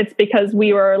now, it's because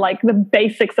we were like the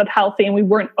basics of healthy and we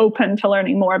weren't open to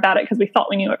learning more about it because we thought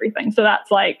we knew everything. So that's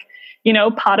like, you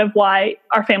know, part of why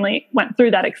our family went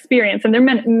through that experience. And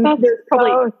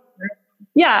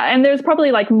there's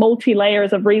probably like multi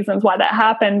layers of reasons why that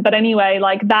happened. But anyway,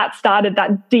 like that started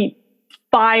that deep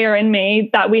fire in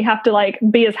me that we have to like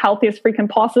be as healthy as freaking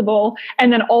possible.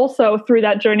 And then also through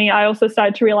that journey, I also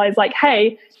started to realize like,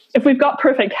 hey, if we've got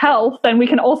perfect health, then we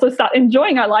can also start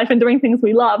enjoying our life and doing things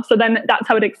we love. So then that's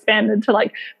how it expanded to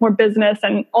like more business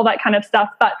and all that kind of stuff.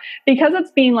 But because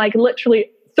it's been like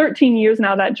literally 13 years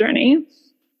now, that journey,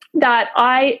 that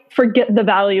I forget the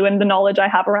value and the knowledge I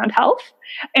have around health.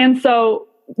 And so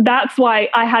that's why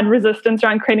I had resistance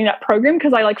around creating that program,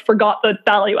 because I like forgot the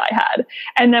value I had.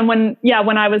 And then when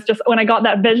I got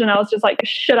that vision, I was just like,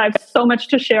 shit, I have so much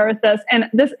to share with this. And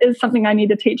this is something I need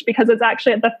to teach, because it's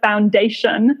actually at the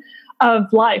foundation of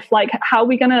life. Like, how are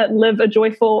we going to live a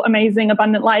joyful, amazing,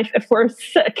 abundant life if we're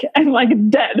sick and like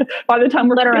dead by the time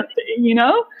we're 50, you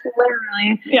know?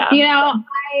 Literally. Yeah. You know,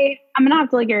 I'm going to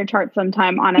have to look at your chart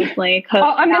sometime, honestly.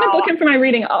 I'm going to book in for my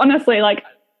reading, honestly.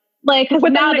 Because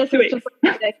now this is just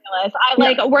ridiculous.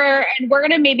 We're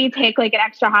going to maybe take like an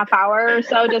extra half hour or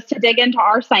so just to dig into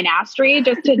our synastry,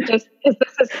 just because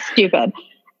this is stupid.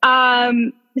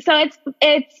 So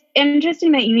it's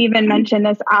interesting that you even mentioned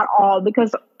this at all,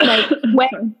 because like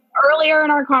when earlier in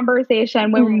our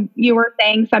conversation, when you were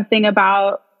saying something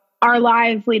about our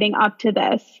lives leading up to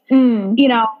this, you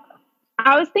know,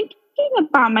 I was thinking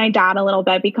about my dad a little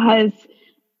bit, because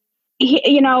he,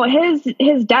 you know,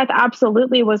 his death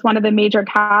absolutely was one of the major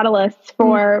catalysts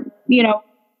for, you know,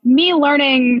 me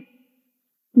learning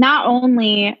not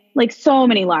only like so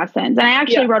many lessons. And I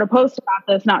actually wrote a post about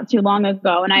this not too long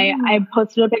ago. And I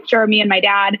posted a picture of me and my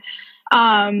dad.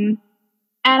 And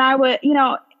I would, you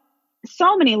know,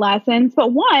 so many lessons,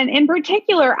 but one in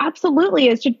particular absolutely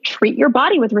is to treat your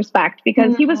body with respect,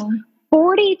 because he was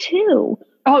 42.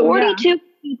 42.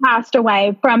 He passed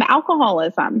away from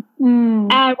alcoholism.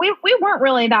 And we weren't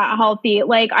really that healthy.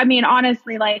 Like, I mean,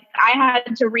 honestly, like I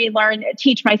had to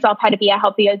teach myself how to be a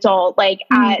healthy adult, like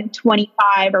at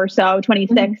 25 or so,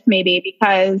 26 maybe,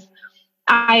 because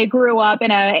I grew up in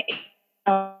a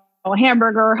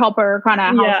hamburger helper kind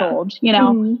of household, you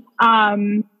know?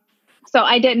 So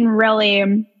I didn't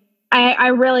really, I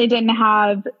really didn't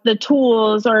have the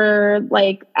tools or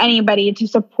like anybody to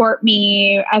support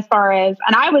me as far as,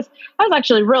 and I was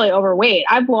actually really overweight.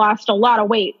 I've lost a lot of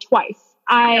weight twice.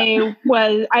 I've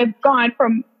gone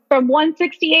from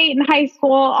 168 in high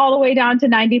school all the way down to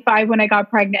 95 when I got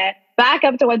pregnant, back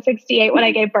up to 168 when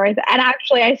I gave birth. And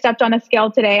actually I stepped on a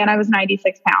scale today and I was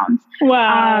 96 pounds.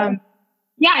 Wow.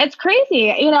 Yeah, it's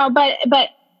crazy, you know, but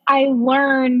I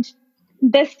learned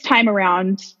this time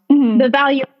around the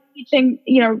value of teaching,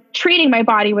 you know, treating my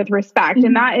body with respect.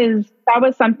 And that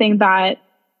was something that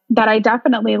I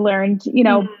definitely learned, you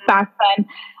know, back then.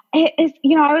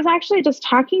 You know, I was actually just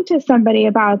talking to somebody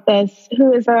about this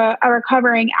who is a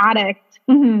recovering addict.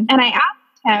 And I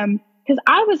asked him, because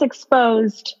I was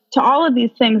exposed to all of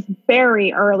these things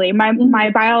very early. My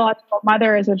biological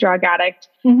mother is a drug addict.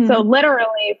 So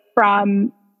literally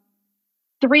from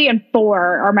 3 and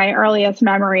 4 are my earliest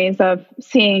memories of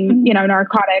seeing, you know,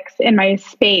 narcotics in my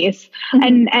space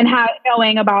and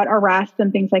knowing about arrests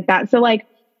and things like that. So like,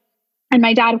 and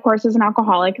my dad, of course, is an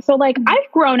alcoholic. So like,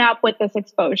 I've grown up with this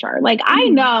exposure. Like, I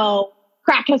know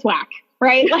crack is whack,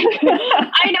 right? Like,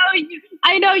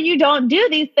 I know you don't do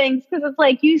these things, because it's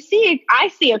like, I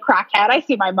see a crackhead, I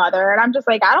see my mother, and I'm just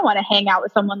like, I don't want to hang out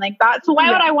with someone like that. So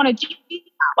why would I want to do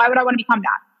that? Why would I want to become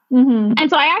that? And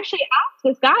so I actually asked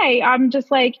this guy, I'm just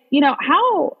like, you know,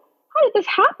 how did this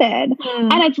happen?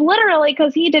 And it's literally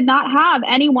because he did not have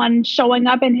anyone showing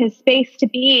up in his space to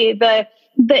be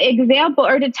the example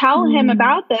or to tell him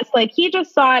about this. Like, he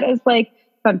just saw it as like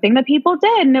something that people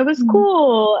did and it was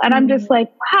cool. And I'm just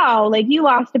like, wow, like you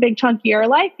lost a big chunk of your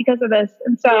life because of this.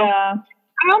 And so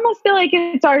I almost feel like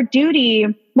it's our duty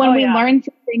when we learn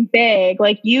something big.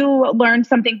 Like, you learned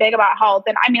something big about health.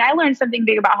 And I mean, I learned something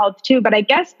big about health too, but I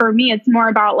guess for me, it's more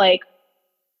about like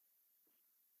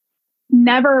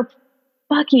never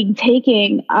fucking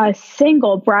taking a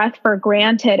single breath for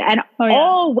granted and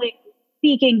always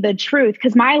speaking the truth.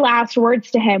 Cause my last words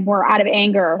to him were out of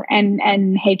anger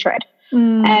and hatred.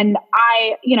 And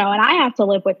I have to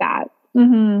live with that.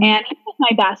 And he was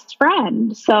my best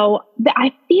friend. So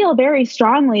I feel very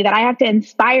strongly that I have to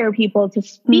inspire people to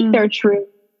speak their truth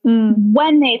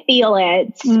when they feel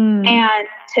it and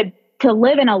to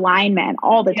live in alignment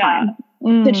all the time,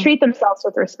 to treat themselves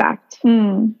with respect.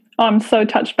 Oh, I'm so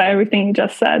touched by everything you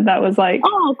just said. That was like,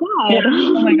 oh God. Yeah,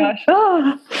 oh my gosh.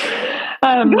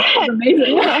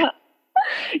 Amazing.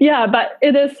 Yeah, but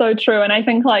it is so true. And I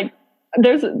think like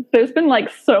there's been like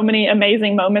so many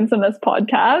amazing moments in this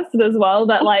podcast as well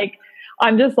that like,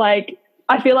 I'm just like,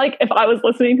 I feel like if I was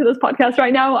listening to this podcast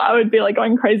right now, I would be like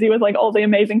going crazy with like all the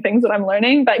amazing things that I'm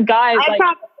learning. But guys,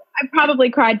 I probably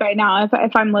cried by now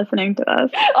if I'm listening to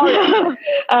this. Oh,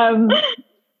 yeah.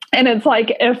 And it's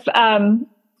like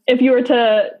if you were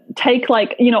to take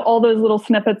like, you know, all those little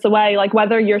snippets away, like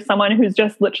whether you're someone who's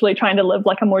just literally trying to live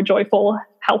like a more joyful,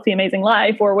 healthy, amazing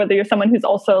life, or whether you're someone who's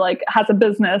also like has a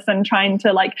business and trying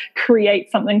to like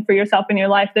create something for yourself in your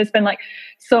life, there's been like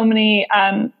so many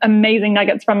amazing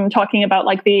nuggets from talking about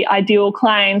like the ideal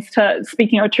clients to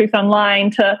speaking our truth online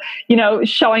to, you know,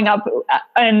 showing up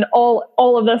and all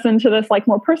of this into this like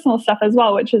more personal stuff as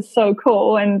well, which is so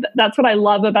cool. And that's what I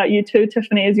love about you too,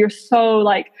 Tiffani, is you're so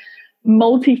like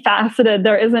multifaceted.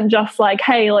 There isn't just like,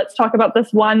 hey, let's talk about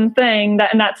this one thing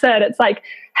and that's it. It's like,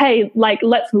 hey, like,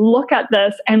 let's look at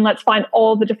this and let's find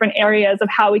all the different areas of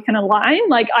how we can align.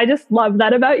 Like, I just love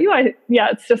that about you.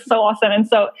 It's just so awesome. And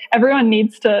so everyone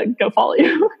needs to go follow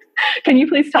you. Can you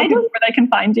please tell people where they can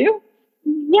find you?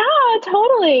 Yeah,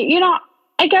 totally. You know,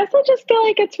 I guess I just feel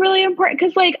like it's really important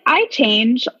because like I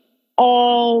change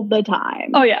all the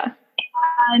time. Oh yeah.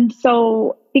 And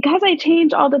so because I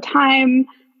change all the time,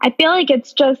 I feel like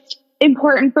it's just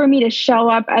important for me to show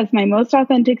up as my most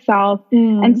authentic self.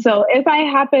 And so if I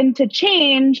happen to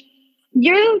change,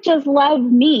 you just love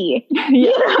me.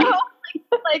 You know?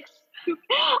 like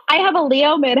I have a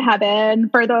Leo midheaven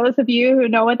for those of you who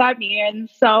know what that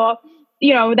means. So,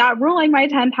 you know, that ruling my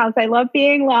 10th house, I love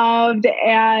being loved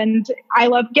and I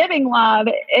love giving love,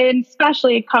 and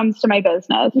especially comes to my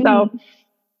business. So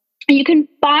you can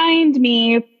find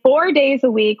me 4 days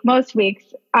a week, most weeks,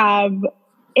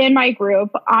 in my group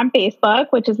on Facebook,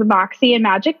 which is the Moxie and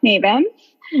Magic Mavens.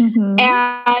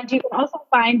 And you can also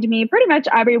find me pretty much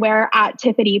everywhere at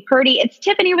Tiffani Purdy. It's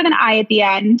Tiffani with an I at the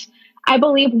end. I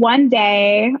believe one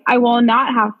day I will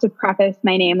not have to preface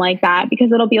my name like that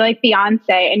because it'll be like Beyonce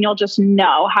and you'll just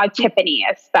know how Tiffani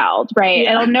is spelled, right?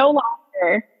 It'll no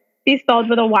longer be spelled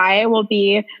with a Y. It will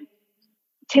be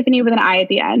Tiffani with an I at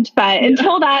the end. But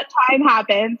until that time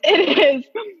happens, it is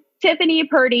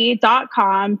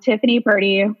TiffaniPurdy.com, Tiffani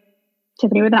Purdy,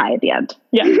 Tiffani with an I at the end.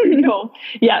 Yeah, cool.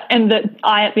 Yeah, and the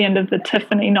I at the end of the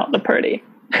Tiffani, not the Purdy.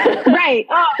 Right.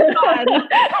 Oh, God.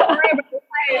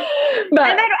 But,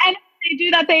 and they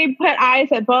do that, they put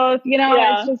I's at both, you know,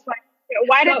 it's just like,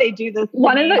 why did they do this to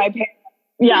me, my parents?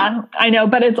 Yeah, I know,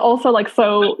 but it's also like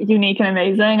so unique and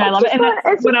amazing. I love it.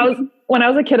 And when I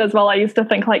was a kid as well, I used to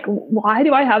think like, why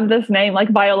do I have this name like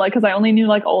Viola? Because I only knew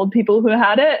like old people who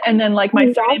had it. And then like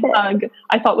my surname Hug,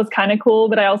 I thought was kind of cool,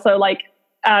 but I also like,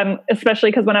 especially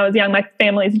because when I was young, my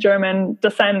family's German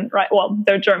descent, right? Well,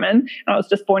 they're German. I was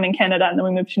just born in Canada and then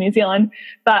we moved to New Zealand.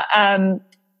 But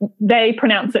they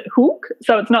pronounce it Hook,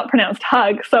 so it's not pronounced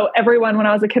Hug. So everyone, when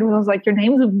I was a kid, was like, your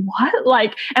name's what?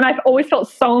 Like, and I've always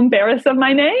felt so embarrassed of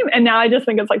my name. And now I just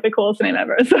think it's like the coolest name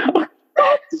ever. So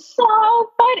that's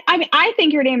so fun. I mean, I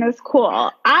think your name is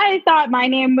cool. I thought my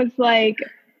name was like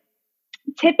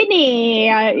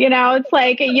Tiffani, you know, it's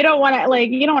like, you don't want to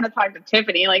talk to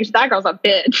Tiffani. Like that girl's a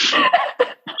bitch,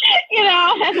 you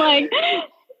know? And like,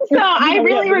 so I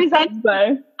really resented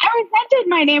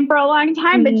my name for a long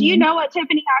time, but do you know what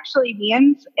Tiffani actually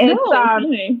means? It's,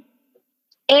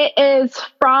 it is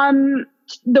from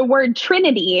the word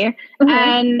Trinity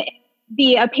and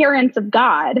the appearance of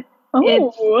God.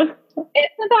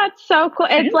 Isn't that so cool?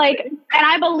 It's like, and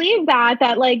I believe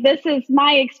that like, this is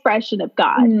my expression of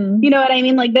God. You know what I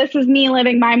mean? Like, this is me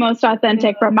living my most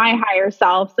authentic from my higher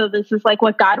self. So this is like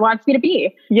what God wants me to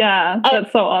be. Yeah.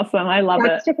 That's so awesome. I love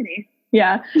it. Tiffani.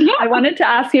 Yeah. I wanted to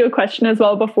ask you a question as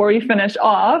well before we finish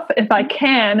off. If I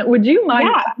can, would you mind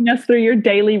walking us through your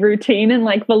daily routine and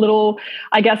like the little,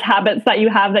 I guess, habits that you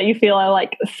have that you feel are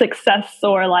like success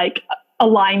or like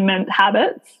alignment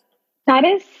habits? That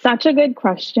is such a good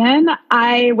question.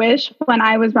 I wish when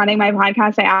I was running my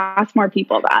podcast, I asked more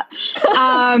people that.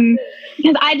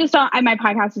 Because I just don't, my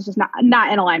podcast is just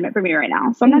not in alignment for me right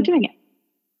now. So I'm not doing it.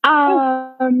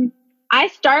 I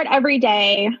start every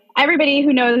day. Everybody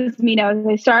who knows me knows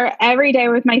I start every day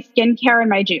with my skincare and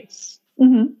my juice.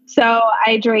 So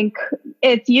I drink,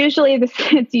 it's usually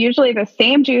the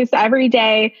same juice every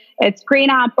day. It's green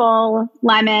apple,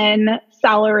 lemon,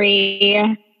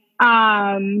 celery,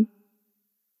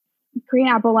 green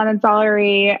apple, lemon,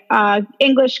 celery,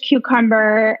 English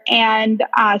cucumber, and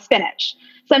spinach.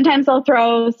 Sometimes I'll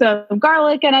throw some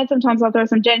garlic in it. Sometimes I'll throw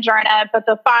some ginger in it, but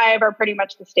the 5 are pretty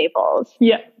much the staples.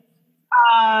 Yeah.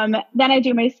 Then I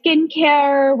do my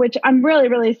skincare, which I'm really,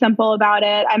 really simple about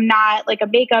it. I'm not like a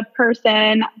makeup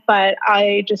person, but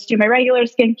I just do my regular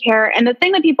skincare. And the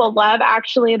thing that people love,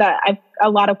 actually, that a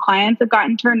lot of clients have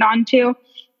gotten turned on to,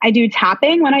 I do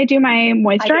tapping when I do my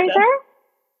moisturizer.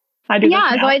 I do.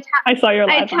 Yeah, so I saw your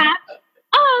live. I tap.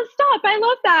 Oh, stop. I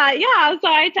love that. Yeah. So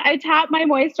I tap my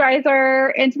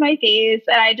moisturizer into my face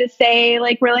and I just say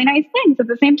like really nice things at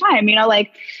the same time. You know,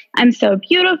 like, I'm so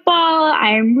beautiful. I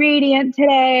am radiant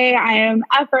today. I am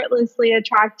effortlessly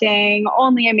attracting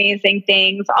only amazing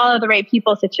things. All of the right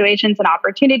people, situations, and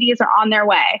opportunities are on their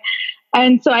way.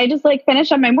 And so I just like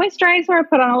finish up my moisturizer,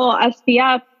 put on a little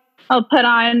SPF. I'll put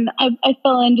on, I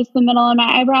fill in just the middle of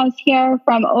my eyebrows here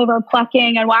from over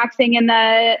plucking and waxing in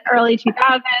the early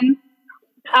 2000s.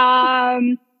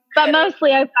 But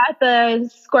mostly I've got the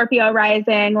Scorpio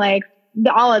rising, like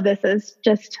all of this is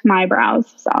just my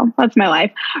brows. So that's my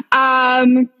life.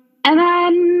 And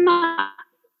then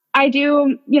I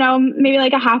do, you know, maybe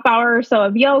like a half hour or so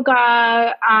of yoga.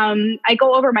 I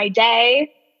go over my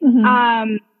day.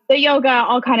 Mm-hmm. The yoga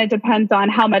all kind of depends on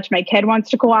how much my kid wants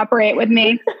to cooperate with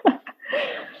me.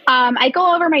 I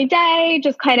go over my day,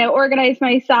 just kind of organize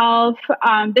myself.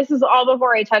 This is all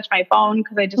before I touch my phone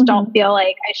because I just don't feel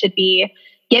like I should be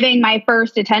giving my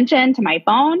first attention to my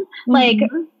phone. Like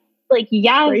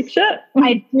yes,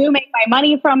 I do make my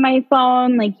money from my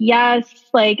phone. Like, yes,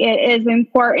 like it is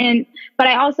important, but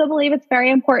I also believe it's very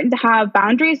important to have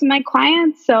boundaries with my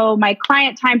clients. So my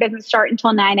client time doesn't start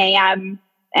until 9 a.m.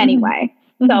 anyway.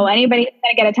 So anybody that's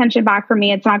going to get attention back from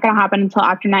me, it's not going to happen until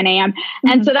after 9 a.m.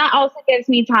 And so that also gives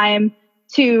me time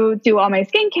to do all my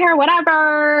skincare,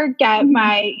 whatever, get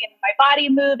my body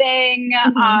moving,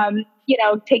 you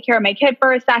know, take care of my kid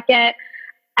for a second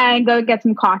and go get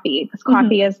some coffee because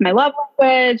coffee is my love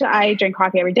language. I drink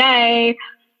coffee every day.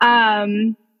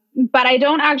 But I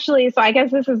don't actually, so I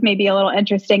guess this is maybe a little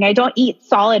interesting. I don't eat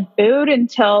solid food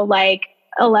until like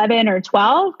 11 or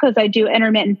 12 because I do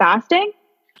intermittent fasting.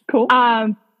 Cool.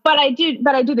 But I do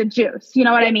the juice, you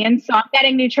know what I mean? So I'm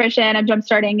getting nutrition, I'm jump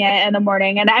starting it in the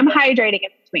morning and I'm hydrating in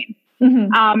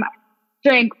between. I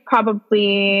drink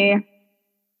probably,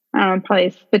 I don't know,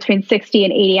 probably between 60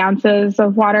 and 80 ounces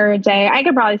of water a day. I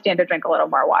could probably stand to drink a little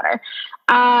more water.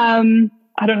 I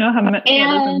don't know how many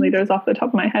liters off the top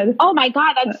of my head. Oh my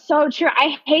God, that's so true.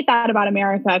 I hate that about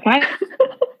America.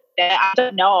 I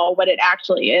don't know what it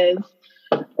actually is.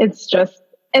 It's just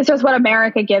what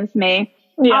America gives me.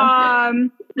 Yeah.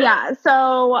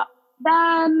 So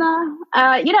then, you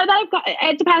know, that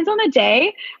it depends on the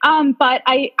day. But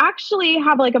I actually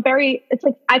have like it's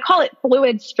like, I call it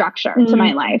fluid structure to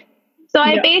my life. So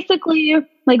I basically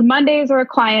like Mondays are a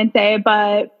client day,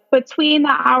 but between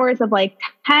the hours of like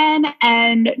 10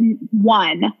 and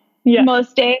 1,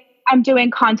 most days I'm doing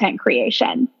content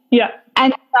creation. Yeah.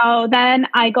 And so then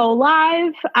I go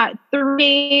live at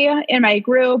 3 in my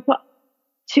group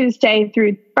Tuesday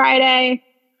through Friday.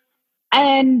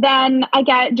 And then I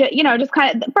get, you know, just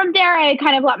kind of from there, I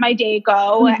kind of let my day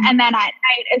go. And then at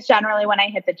night is generally when I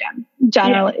hit the gym.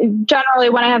 Generally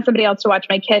when I have somebody else to watch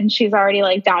my kid and she's already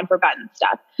like down for bed and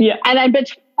stuff. Yeah. And then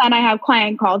between then I have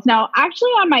client calls. Now,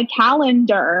 actually on my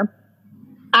calendar,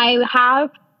 I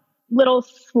have little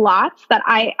slots that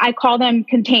I call them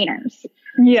containers.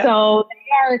 Yeah. So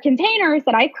they are containers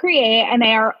that I create and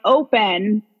they are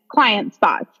open client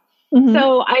spots.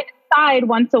 So I decide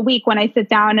once a week when I sit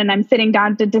down and I'm sitting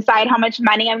down to decide how much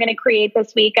money I'm going to create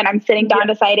this week. And I'm sitting down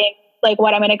deciding like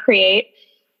what I'm going to create.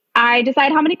 I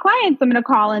decide how many clients I'm going to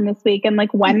call in this week and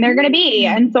like when they're going to be.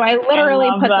 And so I literally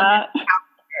put them in the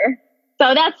calendar.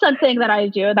 So that's something that I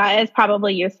do that is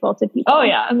probably useful to people. Oh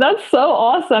yeah. That's so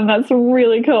awesome. That's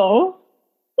really cool.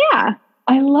 Yeah.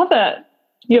 I love it.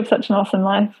 You have such an awesome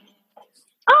life.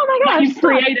 Oh my gosh. You've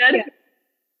created.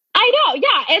 I know.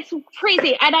 Yeah. It's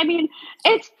crazy. And I mean,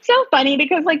 it's so funny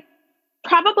because like,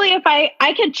 probably if I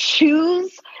could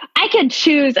choose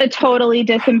a totally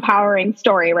disempowering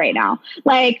story right now.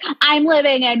 Like I'm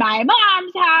living in my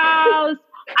mom's house.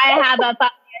 I have a fucking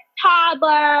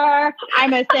toddler.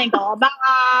 I'm a single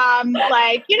mom.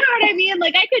 Like, you know what I mean?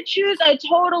 Like I could choose a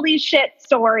totally shit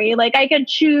story. Like I could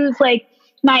choose like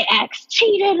my ex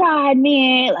cheated on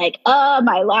me. Like, oh,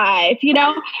 my life, you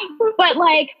know? But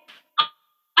like,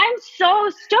 I'm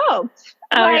so stoked.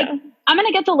 I'm going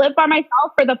to get to live by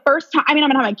myself for the first time. I mean, I'm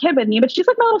going to have my kid with me, but she's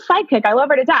like my little sidekick. I love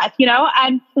her to death, you know?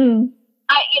 And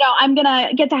I'm going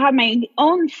to get to have my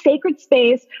own sacred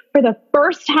space for the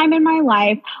first time in my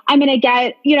life. I'm going to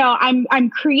get, I'm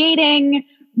creating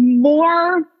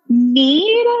more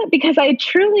need because I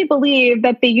truly believe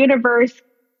that the universe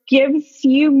gives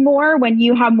you more when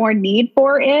you have more need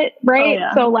for it. Right. Oh,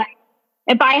 yeah. So like,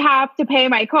 if I have to pay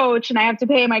my coach and I have to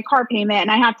pay my car payment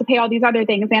and I have to pay all these other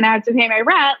things and I have to pay my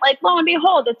rent, like lo and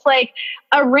behold, it's like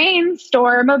a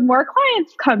rainstorm of more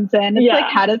clients comes in. It's like,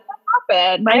 how does that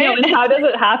happen? Right? I know. And how does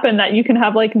it happen that you can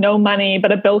have like no money,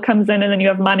 but a bill comes in and then you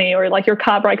have money, or like your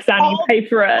car breaks down and you pay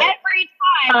for it? Every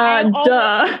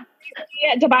time.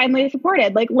 Divinely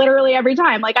supported, like literally every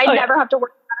time. Like I never have to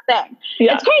work on a thing.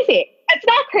 Yeah. It's crazy. It's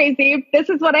not crazy. This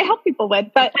is what I help people with.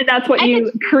 And that's what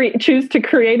you choose to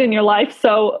create in your life.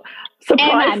 So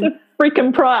surprise the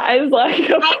freaking prize. Like,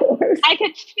 of course. I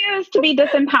could choose to be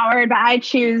disempowered, but I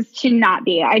choose to not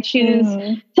be. I choose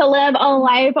to live a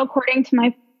life according to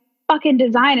my fucking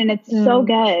design. And it's so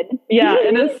good. Yeah,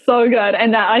 it is so good.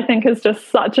 And that I think is just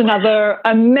such another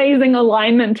amazing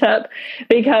alignment tip,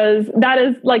 because that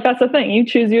is like, that's the thing. You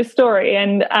choose your story.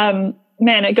 And,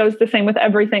 man, it goes the same with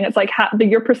everything. It's like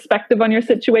your perspective on your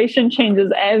situation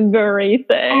changes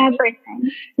everything.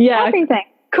 Yeah. Everything.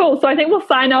 Cool. So I think we'll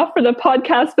sign off for the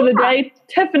podcast for the day.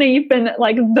 Tiffani, you've been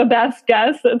like the best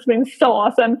guest. It's been so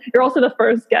awesome. You're also the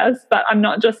first guest, but I'm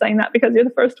not just saying that because you're the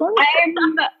first one.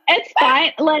 It's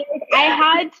fine. Like I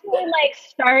had to like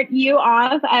start you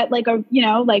off at like a,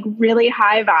 like really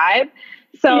high vibe.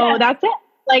 So that's it.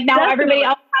 Like now everybody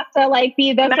else has to like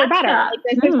be this or better. Like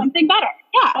this or something better.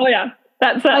 Yeah. Oh yeah.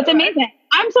 That's amazing.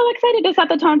 I'm so excited to set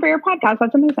the tone for your podcast.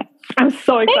 That's amazing. I'm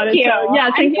so excited. Thank you.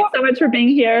 Yeah. Thank you so much for being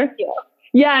here. Thank you.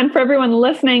 Yeah. And for everyone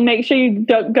listening, make sure you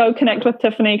go connect with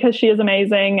Tiffani because she is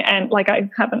amazing. And like, I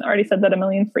haven't already said that a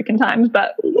million freaking times,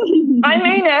 but I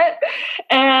mean it.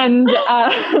 And,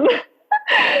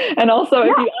 and also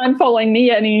if you aren't following me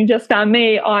and you just found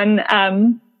me on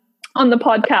the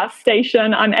podcast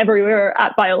station, I'm everywhere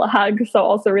at Viola Hug. So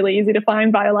also really easy to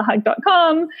find,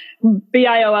 violahug.com,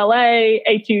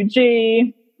 VIOLAHUG.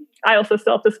 I also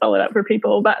still have to spell it out for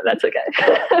people, but that's okay.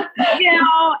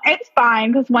 It's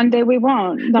fine because one day we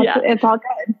won't. It's all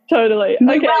good. Totally.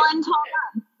 We will until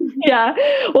then. Yeah.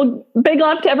 Well, big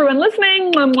love to everyone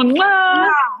listening.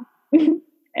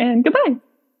 And goodbye.